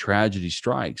when tragedy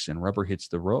strikes and rubber hits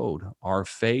the road, our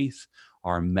faith,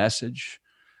 our message,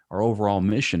 our overall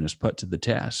mission is put to the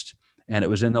test. And it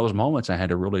was in those moments I had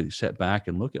to really sit back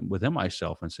and look at within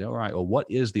myself and say, all right, well, what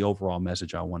is the overall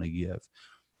message I want to give?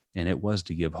 And it was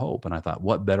to give hope. And I thought,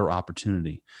 what better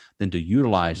opportunity than to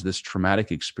utilize this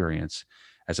traumatic experience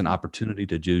as an opportunity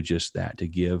to do just that, to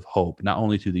give hope, not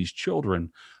only to these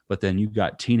children, but then you've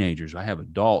got teenagers, I have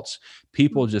adults,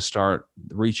 people just start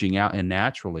reaching out, and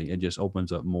naturally it just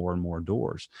opens up more and more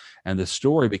doors. And the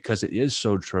story, because it is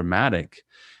so traumatic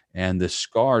and the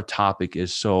scar topic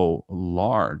is so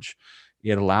large,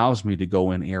 it allows me to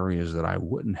go in areas that I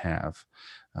wouldn't have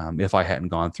if I hadn't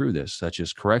gone through this, such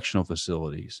as correctional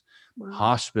facilities,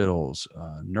 hospitals,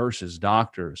 nurses,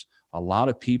 doctors. A lot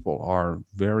of people are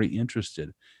very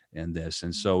interested in this.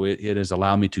 And so it has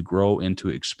allowed me to grow and to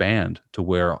expand to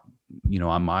where,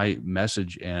 on my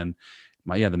message and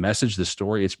the message, the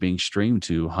story, it's being streamed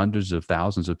to hundreds of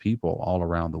thousands of people all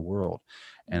around the world.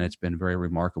 And it's been very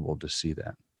remarkable to see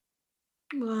that.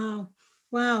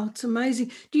 Wow, it's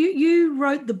amazing. You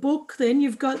wrote the book then?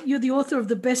 You're the author of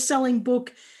the best-selling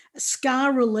book,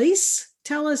 Scar Release.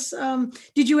 Tell us,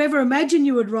 did you ever imagine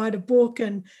you would write a book?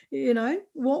 And,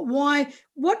 what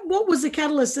was the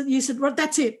catalyst that you said, well,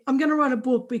 that's it, I'm going to write a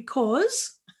book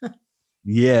because...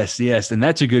 Yes. And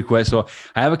that's a good question. So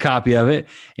I have a copy of it,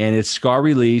 and it's Scar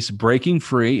Release, Breaking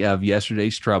Free of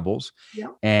Yesterday's Troubles. Yeah.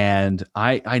 And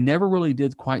I never really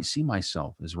did quite see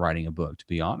myself as writing a book, to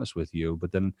be honest with you.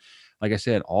 But then, like I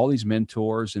said, all these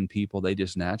mentors and people, they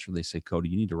just naturally say, Cody,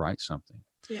 you need to write something.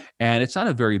 Yeah. And it's not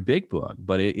a very big book,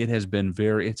 but it has been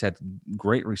it's had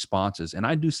great responses. And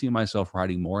I do see myself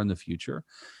writing more in the future,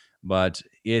 but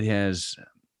it's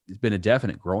been a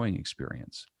definite growing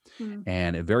experience.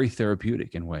 And a very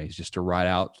therapeutic in ways, just to write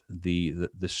out the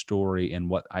story and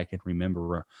what I can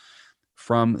remember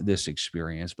from this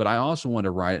experience. But I also want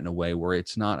to write it in a way where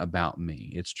it's not about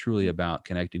me. It's truly about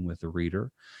connecting with the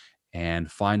reader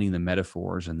and finding the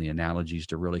metaphors and the analogies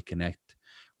to really connect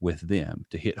with them,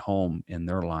 to hit home in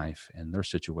their life and their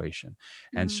situation.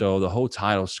 And so the whole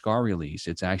title, Scar Release,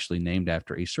 it's actually named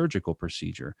after a surgical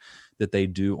procedure that they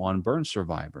do on burn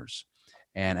survivors.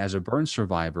 And as a burn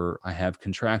survivor, I have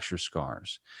contracture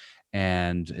scars.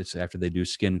 And it's after they do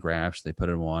skin grafts, they put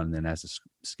it on, and then as the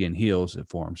skin heals, it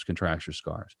forms contracture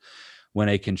scars. When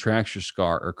a contracture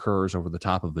scar occurs over the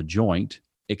top of a joint,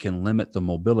 it can limit the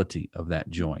mobility of that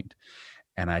joint.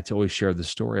 And I always share the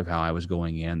story of how I was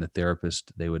going in. The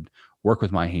therapist, they would work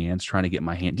with my hands, trying to get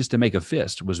my hand just to make a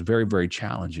fist. It was very, very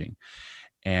challenging.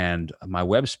 And my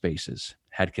web spaces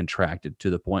had contracted to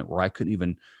the point where I couldn't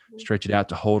even stretch it out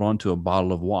to hold on to a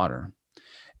bottle of water.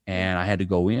 And I had to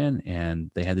go in, and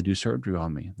they had to do surgery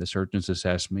on me. The surgeons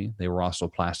assessed me. They were also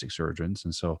plastic surgeons.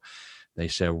 And so they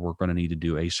said, we're going to need to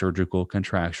do a surgical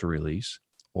contracture release,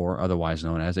 or otherwise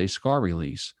known as a scar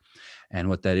release. And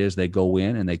what that is, they go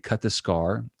in and they cut the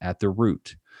scar at the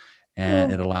root,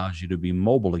 and it allows you to be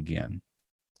mobile again.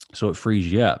 So it frees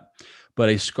you up. But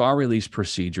a scar release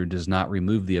procedure does not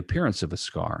remove the appearance of a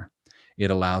scar. It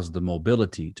allows the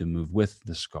mobility to move with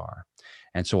the scar.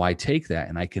 And so I take that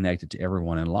and I connect it to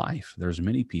everyone in life. There's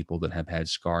many people that have had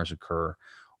scars occur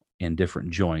in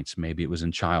different joints. Maybe it was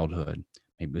in childhood.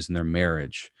 Maybe it was in their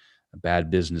marriage, a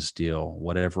bad business deal,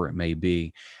 whatever it may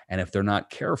be. And if they're not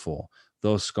careful,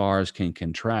 those scars can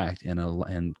contract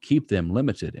and keep them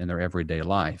limited in their everyday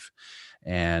life.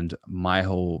 And my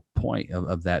whole point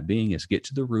of that being is get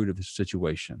to the root of the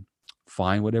situation,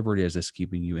 find whatever it is that's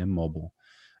keeping you immobile,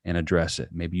 and address it.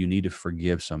 Maybe you need to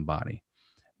forgive somebody.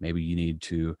 Maybe you need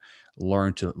to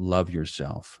learn to love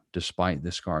yourself despite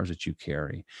the scars that you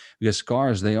carry, because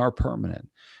scars, they are permanent.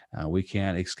 We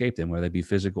can't escape them, whether they be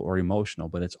physical or emotional,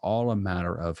 but it's all a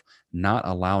matter of not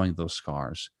allowing those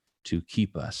scars to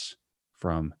keep us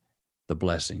from the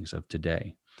blessings of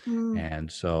today.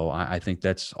 And so I think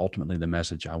that's ultimately the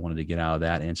message I wanted to get out of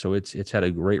that. And so it's had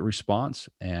a great response,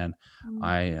 and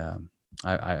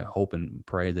I hope and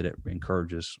pray that it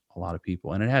encourages a lot of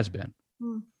people, and it has been.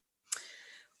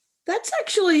 That's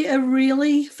actually a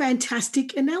really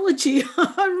fantastic analogy.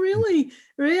 I really,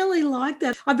 really like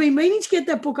that. I've been meaning to get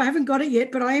that book. I haven't got it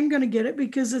yet, but I am going to get it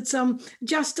because it's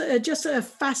just a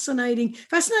fascinating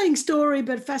story,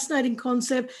 but fascinating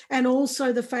concept, and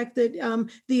also the fact that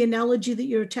the analogy that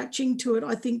you're attaching to it.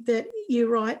 I think that you're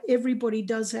right. Everybody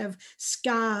does have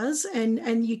scars,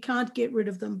 and you can't get rid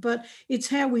of them, but it's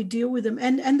how we deal with them,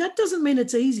 and that doesn't mean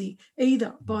it's easy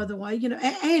either. By the way,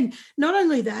 and not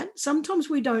only that, sometimes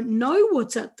we don't know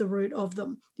what's at the root of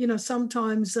them.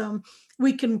 Sometimes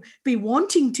we can be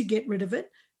wanting to get rid of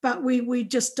it, but we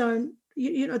just don't.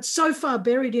 It's so far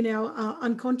buried in our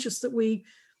unconscious that we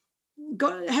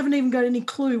haven't even got any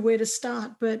clue where to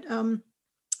start. But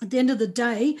at the end of the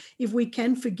day, if we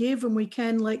can forgive and we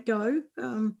can let go,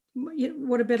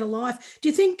 what a better life. Do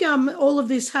you think all of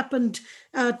this happened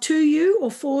to you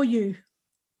or for you?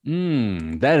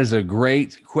 That is a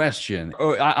great question.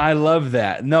 Oh, I love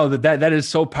that. No, that is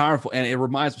so powerful. And it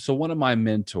reminds me. So one of my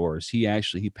mentors, he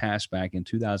passed back in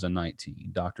 2019,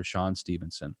 Dr. Sean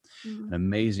Stevenson, an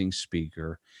amazing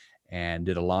speaker and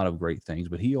did a lot of great things.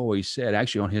 But he always said,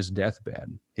 actually on his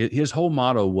deathbed, his whole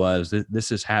motto was that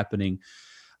this is happening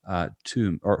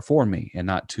for me and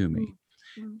not to me.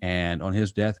 And on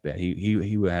his deathbed,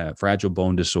 he had a fragile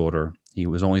bone disorder. He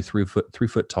was only 3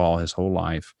 foot tall his whole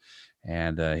life.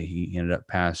 And he ended up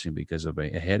passing because of a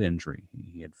head injury.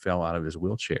 He had fell out of his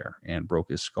wheelchair and broke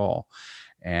his skull.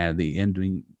 And the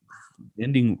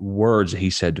ending words that he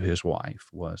said to his wife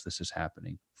was, "This is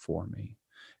happening for me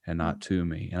and not to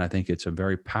me." And I think it's a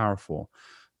very powerful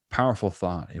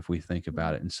thought if we think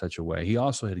about it in such a way. He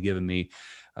also had given me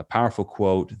a powerful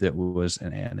quote that was,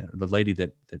 and the lady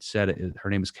that said it, her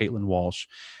name is Caitlin Walsh.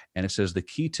 And it says, "The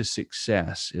key to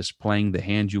success is playing the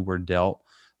hand you were dealt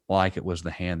like it was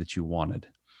the hand that you wanted."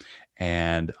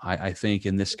 And I think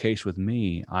in this case with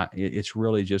me, it's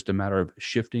really just a matter of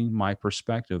shifting my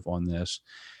perspective on this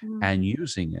and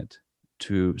using it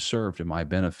to serve to my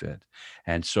benefit.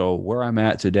 And so where I'm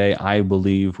at today, I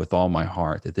believe with all my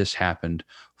heart that this happened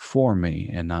for me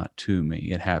and not to me.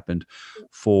 It happened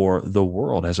for the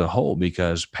world as a whole,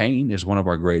 because pain is one of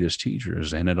our greatest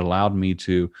teachers, and it allowed me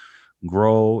to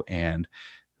grow and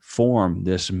form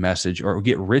this message, or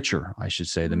get richer, I should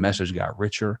say. The message got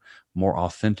richer, more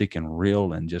authentic and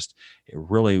real, and just it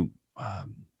really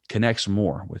connects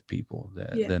more with people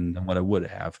than what I would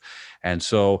have. And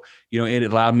so, it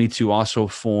allowed me to also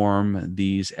form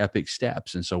these epic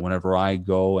steps. And so whenever I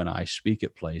go and I speak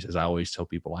at places, I always tell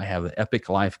people I have an epic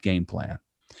life game plan.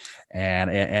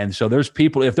 And so there's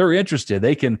people, if they're interested,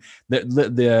 they can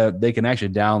actually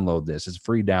download this. It's a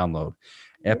free download,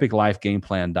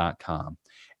 epiclifegameplan.com.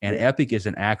 And EPIC is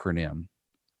an acronym,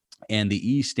 and the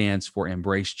E stands for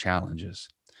embrace challenges.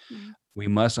 We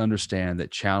must understand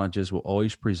that challenges will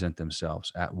always present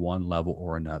themselves at one level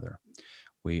or another.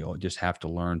 We just have to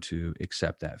learn to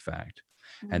accept that fact.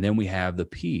 And then we have the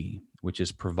P, which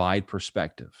is provide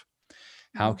perspective.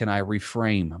 How can I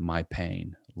reframe my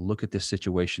pain? Look at this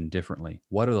situation differently.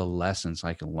 What are the lessons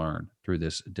I can learn through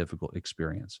this difficult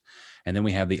experience? And then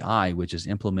we have the I, which is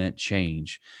implement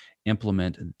change.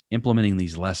 Implementing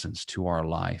these lessons to our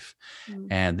life.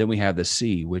 And then we have the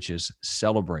C, which is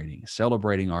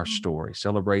celebrating our story,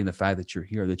 celebrating the fact that you're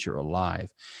here, that you're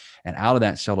alive. And out of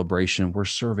that celebration, we're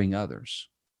serving others.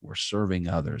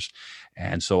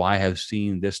 And so I have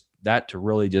seen that to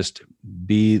really just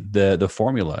be the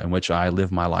formula in which I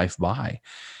live my life by.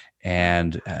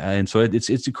 And so it's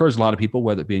encouraged a lot of people,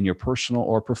 whether it be in your personal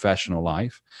or professional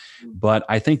life. But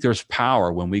I think there's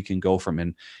power when we can go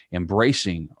from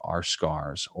embracing our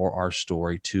scars or our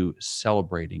story to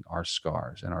celebrating our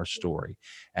scars and our story.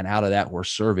 And out of that, we're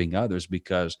serving others,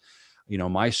 because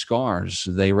my scars,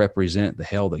 they represent the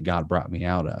hell that God brought me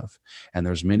out of. And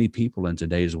there's many people in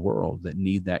today's world that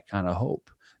need that kind of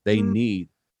hope. They need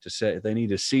to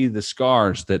see the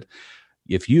scars, that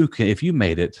if you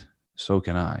made it, so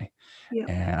can I. Yeah.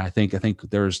 And I think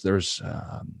there's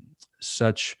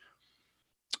such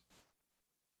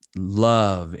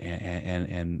love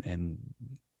and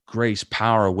grace,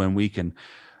 power, when we can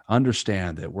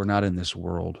understand that we're not in this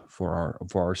world for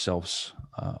ourselves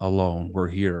alone. We're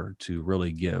here to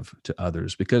really give to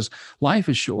others, because life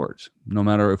is short. No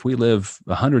matter if we live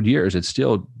 100 years, it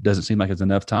still doesn't seem like it's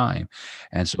enough time.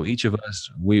 And so each of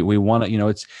us, we want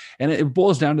to, and it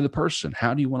boils down to the person.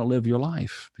 How do you want to live your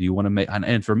life? Do you want to make,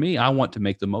 and for me, I want to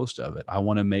make the most of it. I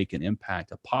want to make an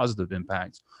impact, a positive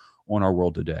impact on our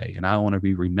world today. And I want to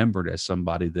be remembered as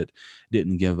somebody that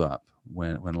didn't give up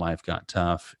when life got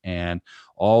tough. And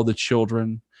all the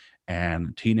children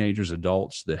and teenagers,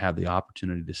 adults that have the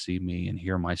opportunity to see me and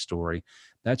hear my story,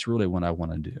 that's really what I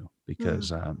want to do,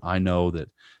 because I know that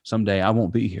someday I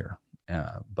won't be here.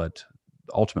 But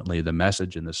ultimately, the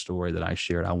message and the story that I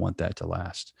shared, I want that to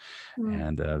last.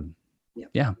 And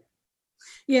yeah.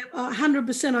 Yeah,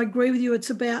 100%. I agree with you. It's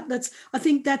about I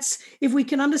think that's if we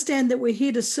can understand that we're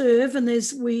here to serve, and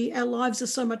our lives are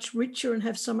so much richer and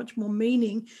have so much more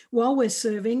meaning while we're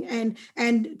serving,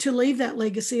 and to leave that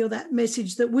legacy or that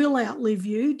message that will outlive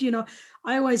you.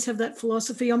 I always have that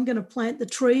philosophy. I'm going to plant the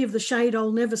tree of the shade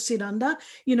I'll never sit under,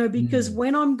 because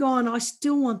when I'm gone, I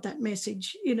still want that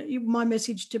message, my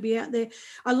message to be out there.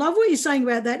 I love what you're saying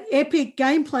about that epic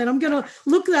game plan. I'm going to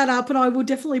look that up, and I will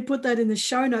definitely put that in the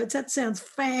show notes. That sounds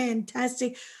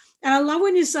fantastic. And I love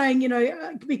when you're saying,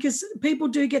 because people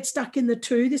do get stuck in the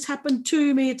two. This happened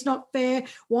to me. It's not fair.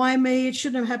 Why me? It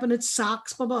shouldn't have happened. It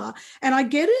sucks, blah, blah. And I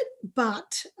get it.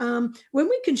 But when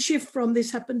we can shift from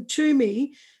this happened to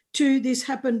me to this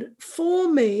happened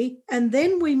for me, and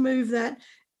then we move that,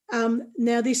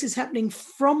 now this is happening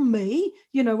from me,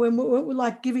 when we're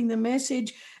like giving the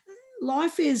message,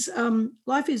 life is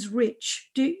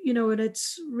rich, and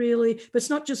it's really, but it's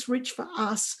not just rich for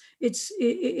us.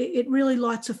 It really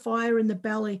lights a fire in the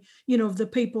belly, of the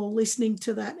people listening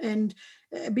to that, and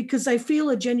because they feel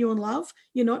a genuine love.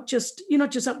 You're not just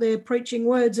up there preaching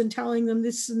words and telling them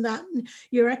this and that.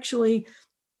 You're actually,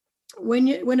 when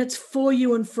it's for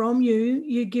you and from you,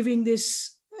 you're giving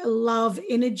this love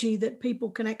energy that people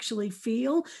can actually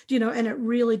feel, and it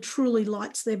really truly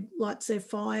lights their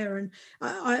fire. And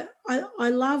I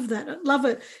love that. I love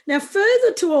it. Now,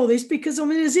 further to all this, because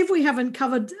as if we haven't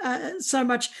covered so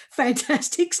much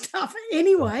fantastic stuff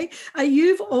anyway,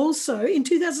 you've also, in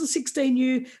 2016,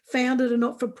 you founded a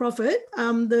not-for-profit,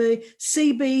 the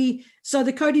CB, so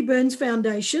the Cody Burns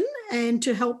Foundation, and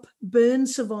to help burn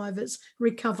survivors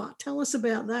recover. Tell us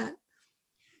about that.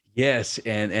 Yes,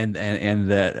 and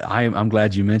that I'm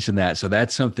glad you mentioned that. So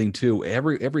that's something too.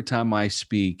 Every time I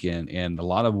speak, and a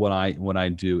lot of what I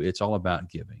do, it's all about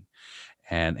giving,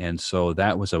 and so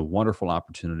that was a wonderful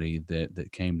opportunity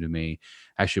that came to me.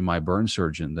 Actually, my burn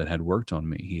surgeon that had worked on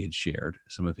me, he had shared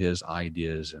some of his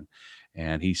ideas,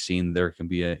 and he's seen there can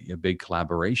be a big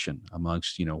collaboration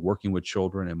amongst working with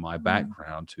children in my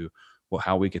background to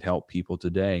how we could help people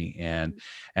today.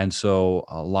 And so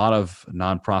a lot of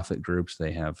nonprofit groups,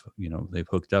 they've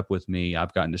hooked up with me.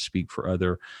 I've gotten to speak for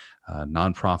other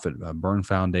nonprofit burn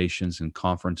foundations and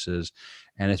conferences,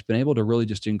 and it's been able to really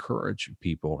just encourage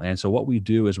people. And so what we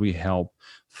do is we help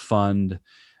fund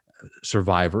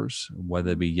survivors, whether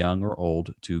they be young or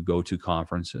old, to go to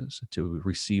conferences, to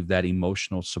receive that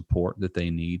emotional support that they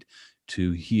need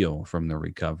to heal from their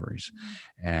recoveries.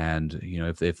 And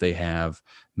if they have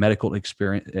medical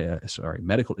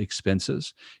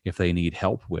expenses, if they need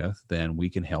help with, then we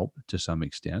can help to some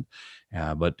extent.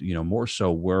 But more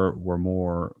so, we're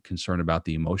more concerned about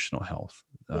the emotional health,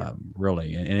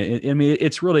 really. And I mean,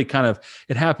 it's really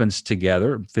it happens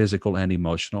together, physical and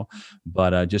emotional,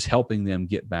 but just helping them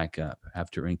get back up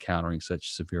after encountering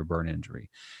such severe burn injury,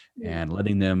 and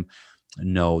letting them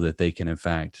know that they can, in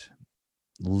fact,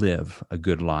 live a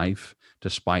good life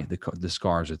despite the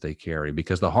scars that they carry.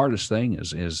 Because the hardest thing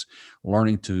is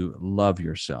learning to love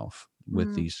yourself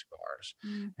with these scars.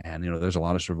 And there's a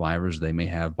lot of survivors, they may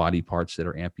have body parts that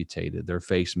are amputated, their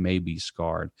face may be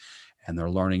scarred, and they're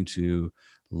learning to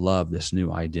love this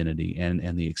new identity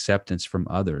and the acceptance from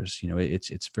others.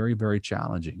 It's very, very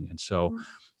challenging. And so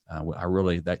I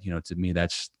really, to me,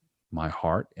 that's my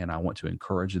heart, and I want to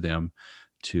encourage them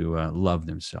to love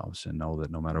themselves and know that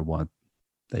no matter what,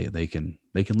 they can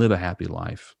live a happy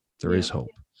life. There is hope.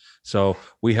 So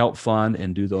we help fund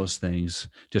and do those things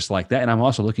just like that. And I'm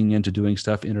also looking into doing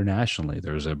stuff internationally.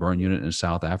 There's a burn unit in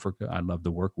South Africa I'd love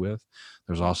to work with.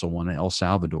 There's also one in El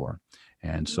Salvador.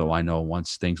 And so I know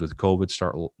once things with COVID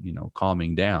start,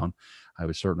 calming down, I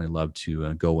would certainly love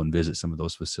to go and visit some of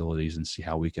those facilities and see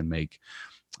how we can make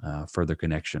further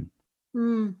connection.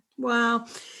 Wow.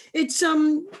 It's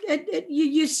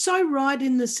you're so right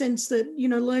in the sense that,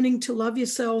 learning to love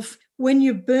yourself when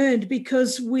you're burned,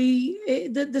 because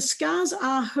the scars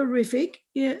are horrific.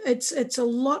 It's a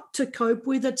lot to cope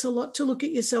with. It's a lot to look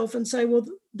at yourself and say, well,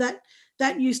 that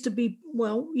used to be,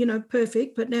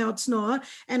 perfect, but now it's not.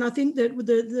 And I think that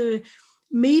the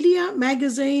media,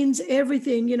 magazines,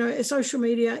 everything, social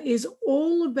media is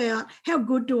all about how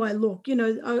good do I look?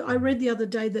 I read the other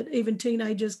day that even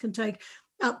teenagers can take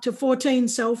up to 14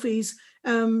 selfies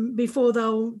before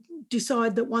they'll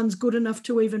decide that one's good enough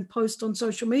to even post on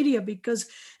social media, because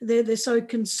they're so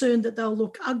concerned that they'll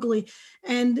look ugly.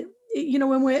 And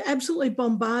when we're absolutely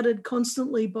bombarded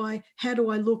constantly by how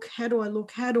do I look, how do I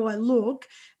look, how do I look,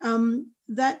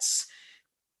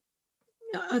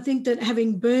 I think that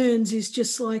having burns is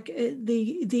just like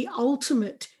the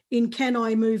ultimate in, can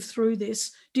I move through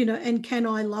this, and can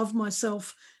I love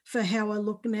myself for how I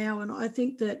look now? And I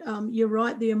think that you're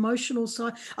right, the emotional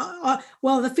side,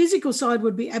 the physical side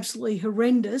would be absolutely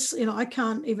horrendous. I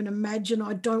can't even imagine,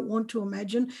 I don't want to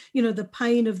imagine, the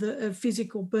pain of the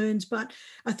physical burns. But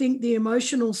I think the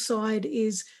emotional side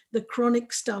is the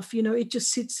chronic stuff, it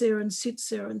just sits there and sits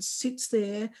there and sits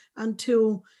there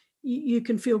until you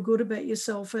can feel good about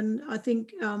yourself. And I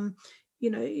think,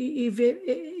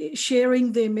 if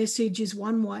sharing their message is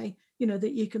one way,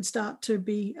 that you can start to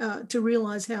be, to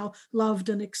realize how loved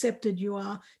and accepted you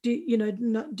are,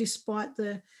 despite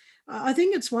the I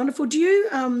think it's wonderful. Do you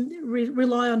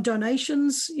rely on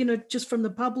donations, just from the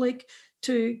public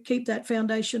to keep that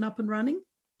foundation up and running?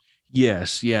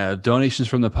 Yes, yeah, donations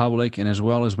from the public, and as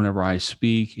well as whenever I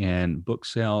speak and book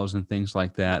sales and things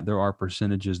like that, there are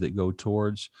percentages that go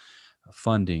towards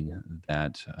funding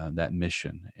that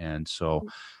mission, and so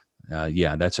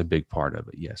yeah, that's a big part of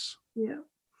it. Yes. Yeah.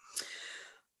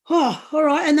 Oh, all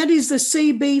right. And that is the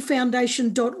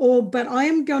cbfoundation.org. But I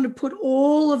am going to put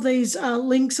all of these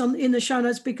links in the show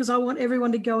notes because I want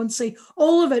everyone to go and see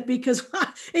all of it because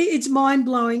it's mind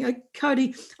blowing.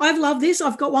 Cody, I've loved this.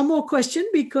 I've got one more question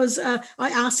because I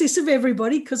ask this of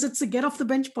everybody because it's the Get Off the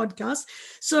Bench podcast.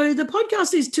 So the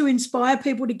podcast is to inspire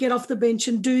people to get off the bench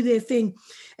and do their thing.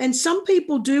 And some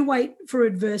people do wait for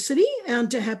adversity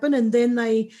to happen, and then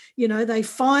they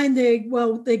find their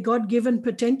God-given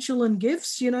potential and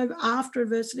gifts, after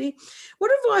adversity. What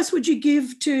advice would you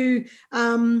give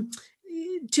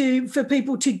for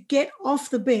people to get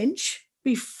off the bench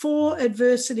before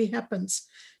adversity happens,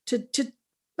 to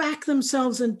back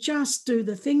themselves and just do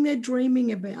the thing they're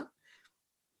dreaming about?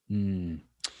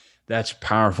 That's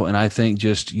powerful. And I think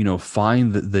just,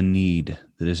 find the need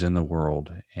that is in the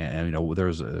world. And,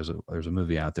 there's a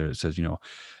movie out there that says,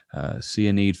 see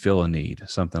a need, fill a need,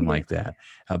 something like that.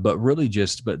 But really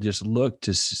just look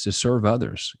to serve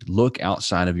others. Look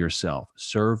outside of yourself,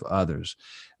 serve others.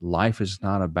 Life is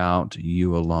not about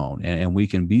you alone. And we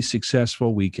can be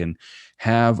successful. We can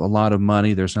have a lot of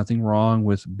money. There's nothing wrong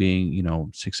with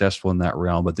being, successful in that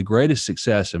realm. But the greatest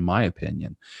success, in my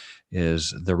opinion,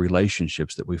 is the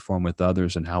relationships that we form with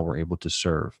others and how we're able to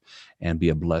serve and be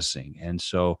a blessing. And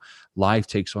so life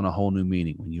takes on a whole new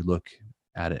meaning when you look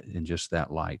at it in just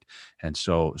that light. And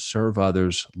so serve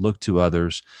others, look to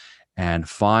others, and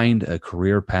find a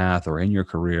career path, or in your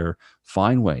career,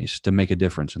 find ways to make a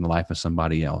difference in the life of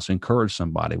somebody else. Encourage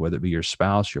somebody, whether it be your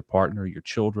spouse, your partner, your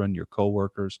children, your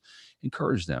coworkers.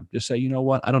 Encourage them. Just say, you know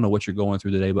what? I don't know what you're going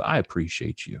through today, but I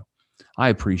appreciate you. I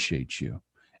appreciate you.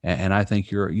 And I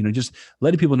think you're, just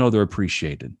letting people know they're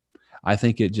appreciated. I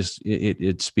think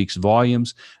it speaks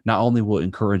volumes. Not only will it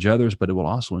encourage others, but it will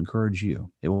also encourage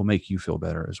you. It will make you feel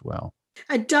better as well.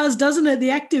 It does, doesn't it? The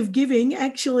act of giving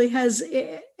actually has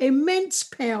immense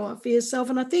power for yourself.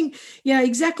 And I think,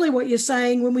 exactly what you're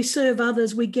saying, when we serve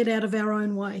others, we get out of our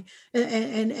own way.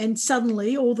 And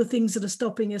suddenly all the things that are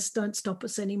stopping us don't stop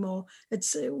us anymore.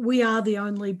 We are the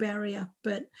only barrier.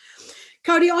 But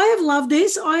Cody, I have loved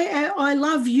this. I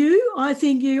love you.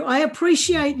 I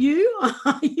appreciate you.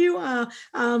 You are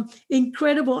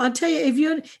incredible. I tell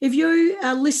you, if you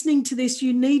are listening to this,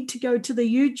 you need to go to the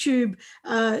YouTube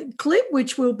clip,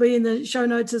 which will be in the show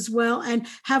notes as well, and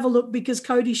have a look, because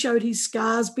Cody showed his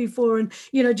scars before, and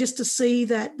just to see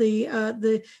that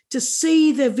the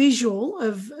visual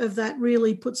of that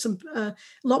really puts a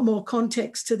lot more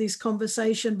context to this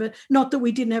conversation. But not that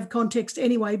we didn't have context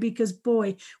anyway, because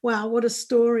boy, wow, what a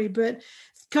story. But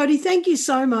Cody, thank you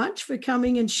so much for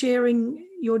coming and sharing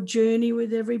your journey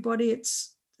with everybody.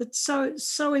 It's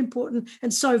so important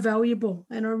and so valuable,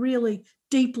 and I really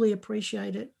deeply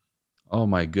appreciate it. Oh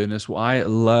my goodness. Well, I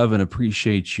love and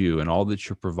appreciate you and all that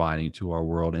you're providing to our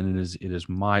world. And it is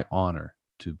my honor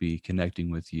to be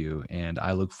connecting with you. And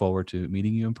I look forward to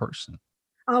meeting you in person.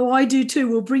 Oh, I do too.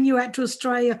 We'll bring you out to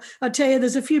Australia. I tell you,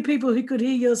 there's a few people who could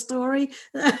hear your story.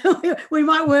 We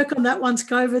might work on that once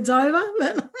COVID's over.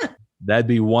 But that'd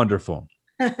be wonderful.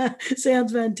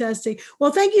 Sounds fantastic.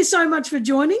 Well, thank you so much for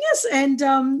joining us, and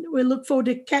we look forward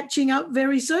to catching up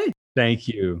very soon. Thank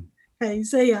you. Okay,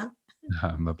 see ya.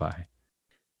 Bye-bye.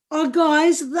 Oh,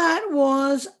 guys, that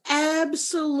was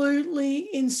absolutely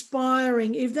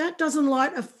inspiring. If that doesn't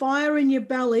light a fire in your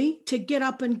belly to get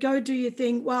up and go do your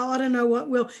thing, well, I don't know what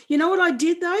will. You know what I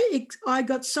did, though? I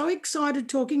got so excited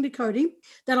talking to Cody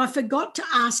that I forgot to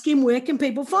ask him, where can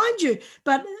people find you?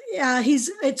 But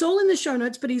it's all in the show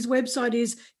notes, but his website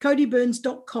is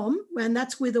codyburns.com, and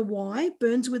that's with a Y,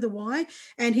 Burns with a Y.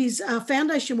 And his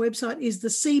foundation website is the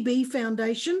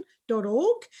cbfoundation.org,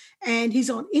 and he's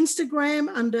on Instagram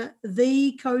under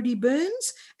The Cody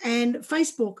Burns and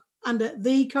Facebook under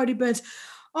The Cody Burns.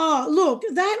 Oh, look,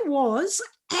 that was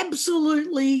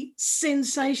absolutely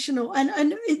sensational. And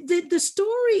the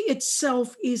story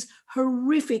itself is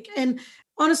horrific. And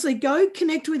honestly, go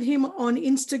connect with him on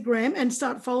Instagram and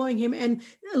start following him, and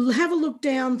have a look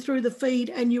down through the feed,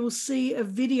 and you will see a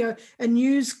video, a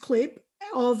news clip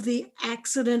of the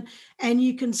accident, and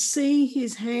you can see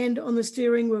his hand on the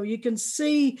steering wheel. You can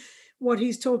see what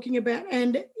he's talking about.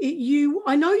 And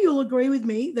I know you'll agree with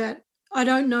me that I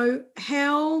don't know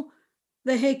how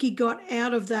the heck he got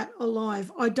out of that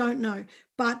alive. I don't know.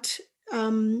 But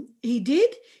he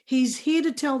did. He's here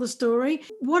to tell the story.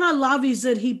 What I love is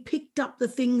that he picked up the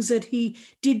things that he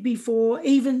did before,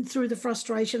 even through the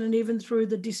frustration and even through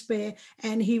the despair,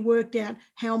 and he worked out,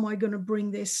 how am I going to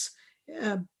bring this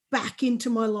back into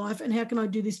my life, and how can I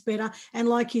do this better? And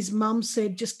like his mum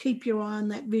said, just keep your eye on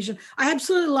that vision. I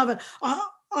absolutely love it.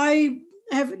 I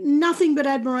have nothing but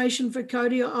admiration for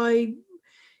Cody. I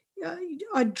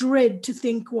dread to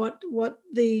think what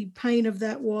the pain of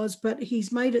that was, but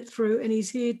he's made it through, and he's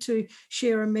here to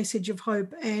share a message of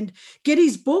hope. And get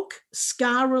his book,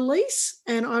 Scar Release,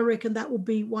 and I reckon that will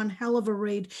be one hell of a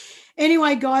read.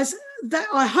 Anyway, guys,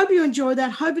 I hope you enjoyed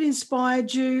that. Hope it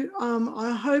inspired you.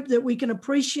 I hope that we can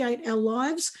appreciate our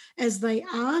lives as they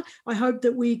are. I hope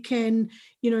that we can,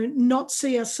 not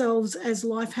see ourselves as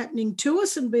life happening to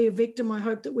us and be a victim. I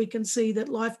hope that we can see that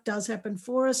life does happen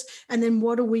for us. And then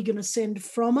what are we going to send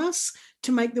from us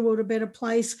to make the world a better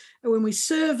place? And when we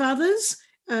serve others,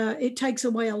 it takes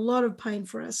away a lot of pain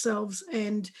for ourselves.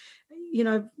 And,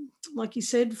 like you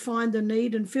said, find the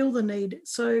need and fill the need.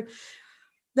 So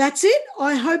that's it.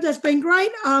 I hope that's been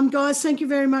great. Guys, thank you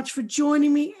very much for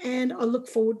joining me, and I look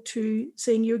forward to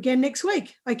seeing you again next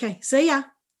week. Okay, see ya.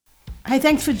 Hey,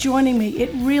 thanks for joining me. It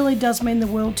really does mean the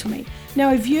world to me.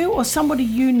 Now, if you or somebody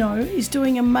you know is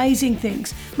doing amazing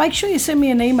things, make sure you send me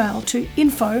an email to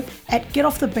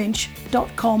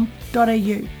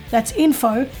info@getoffthebench.com.au. That's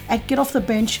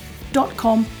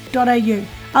info@getoffthebench.com.au.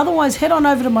 Otherwise, head on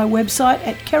over to my website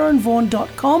at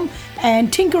karenvaughan.com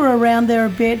and tinker around there a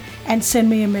bit and send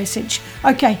me a message.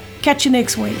 Okay, catch you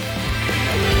next week.